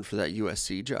of rumored for that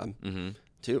USC job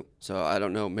too. So I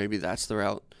don't know. Maybe that's the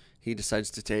route he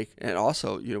decides to take. And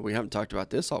also, we haven't talked about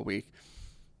this all week.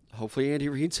 Hopefully Andy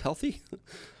Reid's healthy.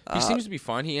 He seems to be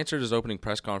fine. He answered his opening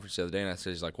press conference the other day, and I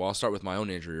said, he's like, well, I'll start with my own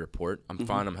injury report. I'm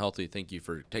fine. I'm healthy. Thank you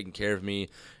for taking care of me.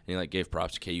 And he gave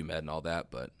props to KU Med and all that.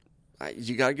 But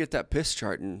you got to get that piss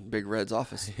chart in Big Red's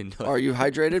office. No. Are you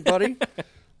hydrated, buddy?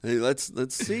 Hey, let's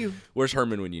see. Where's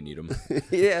Herman when you need him?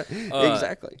 Yeah,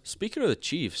 exactly. Speaking of the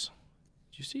Chiefs,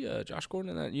 did you see Josh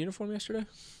Gordon in that uniform yesterday?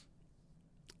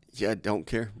 Yeah, don't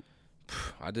care.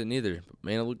 I didn't either. But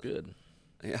man, it looked good.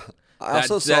 Yeah. I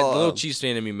also saw that little Chiefs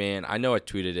fan in me, man. I know I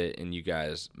tweeted it, and you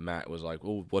guys, Matt was like,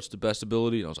 "Well, what's the best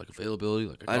ability?" And I was like, "Availability."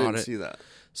 Like I didn't see that.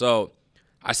 So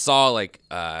I saw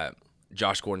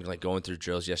Josh Gordon going through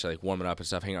drills yesterday, warming up and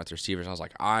stuff, hanging out with the receivers. And I was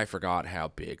like, I forgot how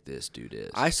big this dude is.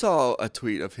 I saw a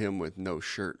tweet of him with no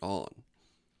shirt on.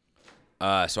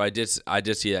 So I did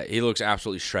see that. He looks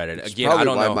absolutely shredded. It's Again, I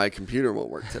don't know. My computer won't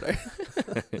work today.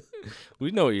 We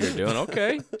know what you're doing.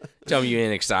 Okay. Tell me you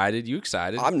ain't excited. You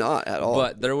excited? I'm not at all.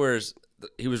 But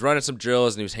he was running some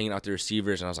drills and he was hanging out with the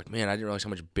receivers, and I was like, man, I didn't realize how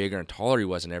much bigger and taller he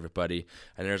was than everybody.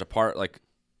 And there's a part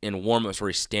in warm-ups where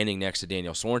he's standing next to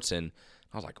Daniel Sorensen.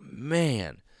 I was like,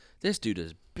 man, this dude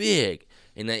is big.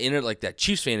 And that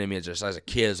Chiefs fan in me just as a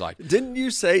kid is like, didn't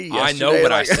you say yesterday? I know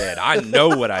what I said. I know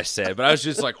what I said. But I was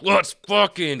just like, let's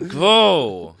fucking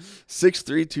go. 6'3",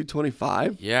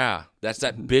 225? Yeah. That's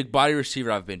that big body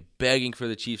receiver I've been begging for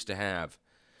the Chiefs to have.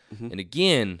 And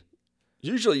again,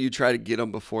 usually you try to get them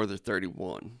before they're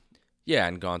 31. Yeah,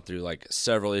 and gone through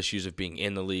several issues of being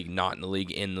in the league, not in the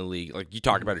league, in the league. Like you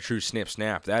talk about a true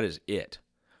snap. That is it.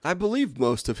 I believe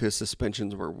most of his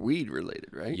suspensions were weed related,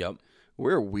 right? Yep.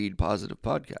 We're a weed positive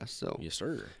podcast, so yes,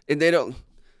 sir. And they don't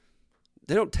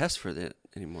test for that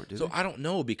anymore, do they? So I don't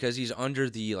know because he's under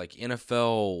the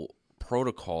NFL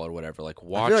protocol or whatever. I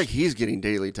feel like he's getting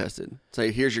daily tested.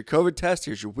 Say, here's your COVID test,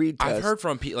 here's your weed test. I've heard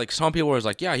from some people was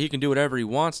like, yeah, he can do whatever he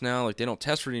wants now. They don't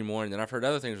test for it anymore. And then I've heard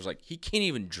other things was he can't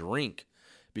even drink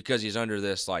because he's under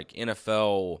this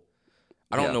NFL.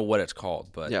 I don't know what it's called,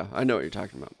 but yeah, I know what you're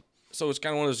talking about. So it's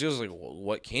kind of one of those deals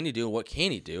what can he do? What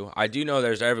can he do? I do know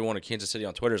there's everyone in Kansas City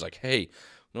on Twitter is like, hey,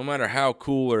 no matter how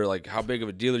cool or how big of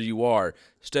a dealer you are,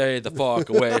 stay the fuck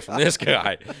away from this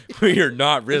guy. We are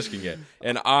not risking it.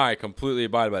 And I completely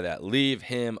abide by that. Leave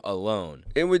him alone.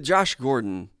 And with Josh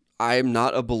Gordon, I'm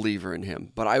not a believer in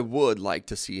him, but I would like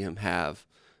to see him have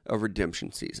a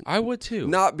redemption season. I would too.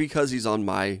 Not because he's on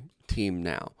my team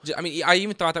now. I mean, I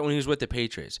even thought that when he was with the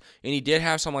Patriots. And he did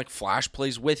have some flash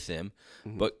plays with them.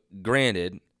 But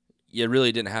granted, you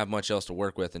really didn't have much else to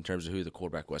work with in terms of who the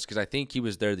quarterback was. Because I think he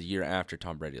was there the year after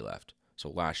Tom Brady left. So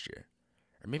last year.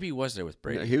 Or maybe he was there with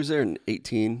Brady. Yeah, he was there in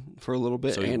 18 for a little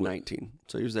bit and 19.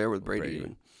 So he was there with Brady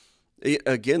even.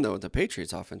 Again, though, with the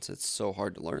Patriots offense, it's so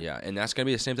hard to learn. Yeah, and that's going to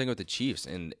be the same thing with the Chiefs.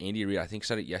 And Andy Reid, I think,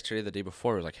 said it yesterday, the day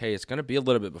before. It was like, hey, it's going to be a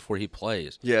little bit before he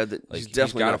plays. Yeah, he's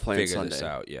definitely not playing figure Sunday. This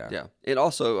out. Yeah. Yeah. And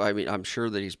also, I mean, I'm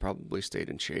sure that he's probably stayed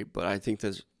in shape, but I think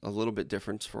there's a little bit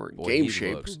difference for game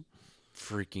shape. Looks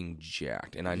freaking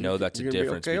jacked, and I know that's a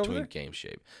difference okay between game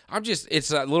shape. It's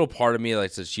that little part of me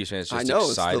that's a Chiefs fan. It's just I know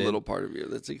excited. It's the little part of you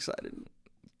that's excited.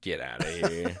 Get out of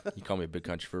here! You call me a big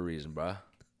country for a reason, bro.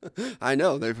 I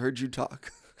know they've heard you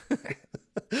talk.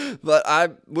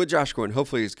 But with Josh Gordon,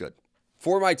 hopefully he's good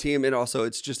for my team, and also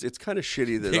it's kind of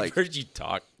shitty that they've heard you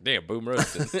talk. Damn, boom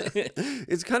roasted.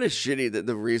 It's kind of shitty that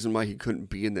the reason why he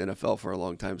couldn't be in the NFL for a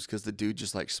long time is because the dude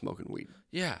just likes smoking weed.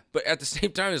 Yeah, but at the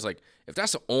same time, it's if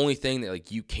that's the only thing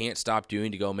that you can't stop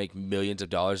doing to go make millions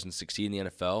of dollars and succeed in the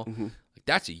NFL,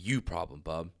 that's a you problem,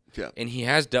 bub. Yeah, and he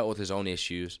has dealt with his own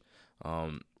issues,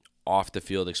 off the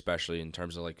field, especially in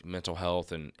terms of mental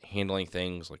health and handling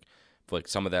things.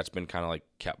 Some of that's been kind of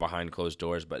kept behind closed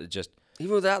doors, but it just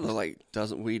even with that, though,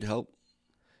 doesn't weed help?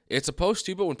 It's supposed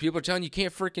to, but when people are telling you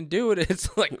can't freaking do it, it's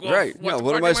well, right? Yeah,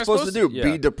 what am I supposed to do? Yeah.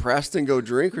 Be depressed and go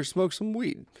drink or smoke some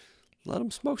weed? let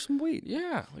them smoke some weed.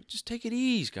 Yeah, like just take it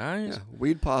easy, guys. Yeah,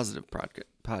 weed positive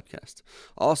podcast.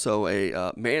 Also a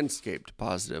Manscaped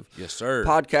positive Yes, sir.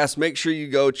 podcast. Make sure you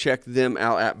go check them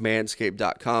out at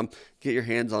manscaped.com. Get your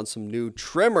hands on some new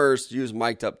trimmers. Use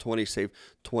Mic'd Up 20, save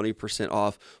 20%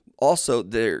 off. Also,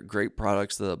 they're great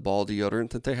products. The ball deodorant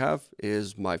that they have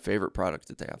is my favorite product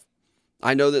that they have.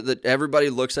 I know that everybody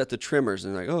looks at the trimmers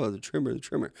and like, oh, the trimmer.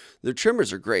 The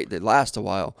trimmers are great. They last a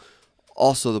while.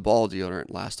 Also, the ball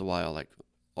deodorant lasts a while, like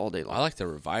all day long. I like the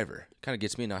Reviver. Kind of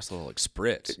gets me a nice little like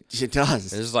spritz. It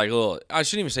does. It's like a little, I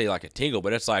shouldn't even say like a tingle,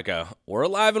 but it's like we're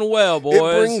alive and well, boys.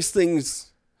 It brings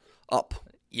things up.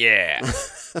 Yeah.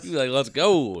 You like, let's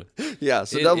go. Yeah,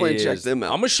 so definitely check them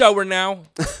out. I'm a shower now.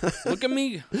 Look at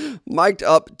me. Mic'd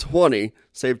Up 20.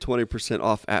 Save 20%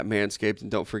 off at Manscaped. And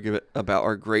don't forget about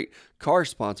our great car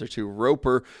sponsor, too,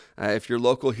 Roper. If you're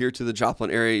local here to the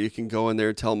Joplin area, you can go in there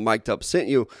and tell them Mic'd Up sent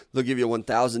you. They'll give you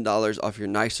 $1,000 off your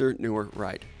nicer, newer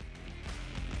ride.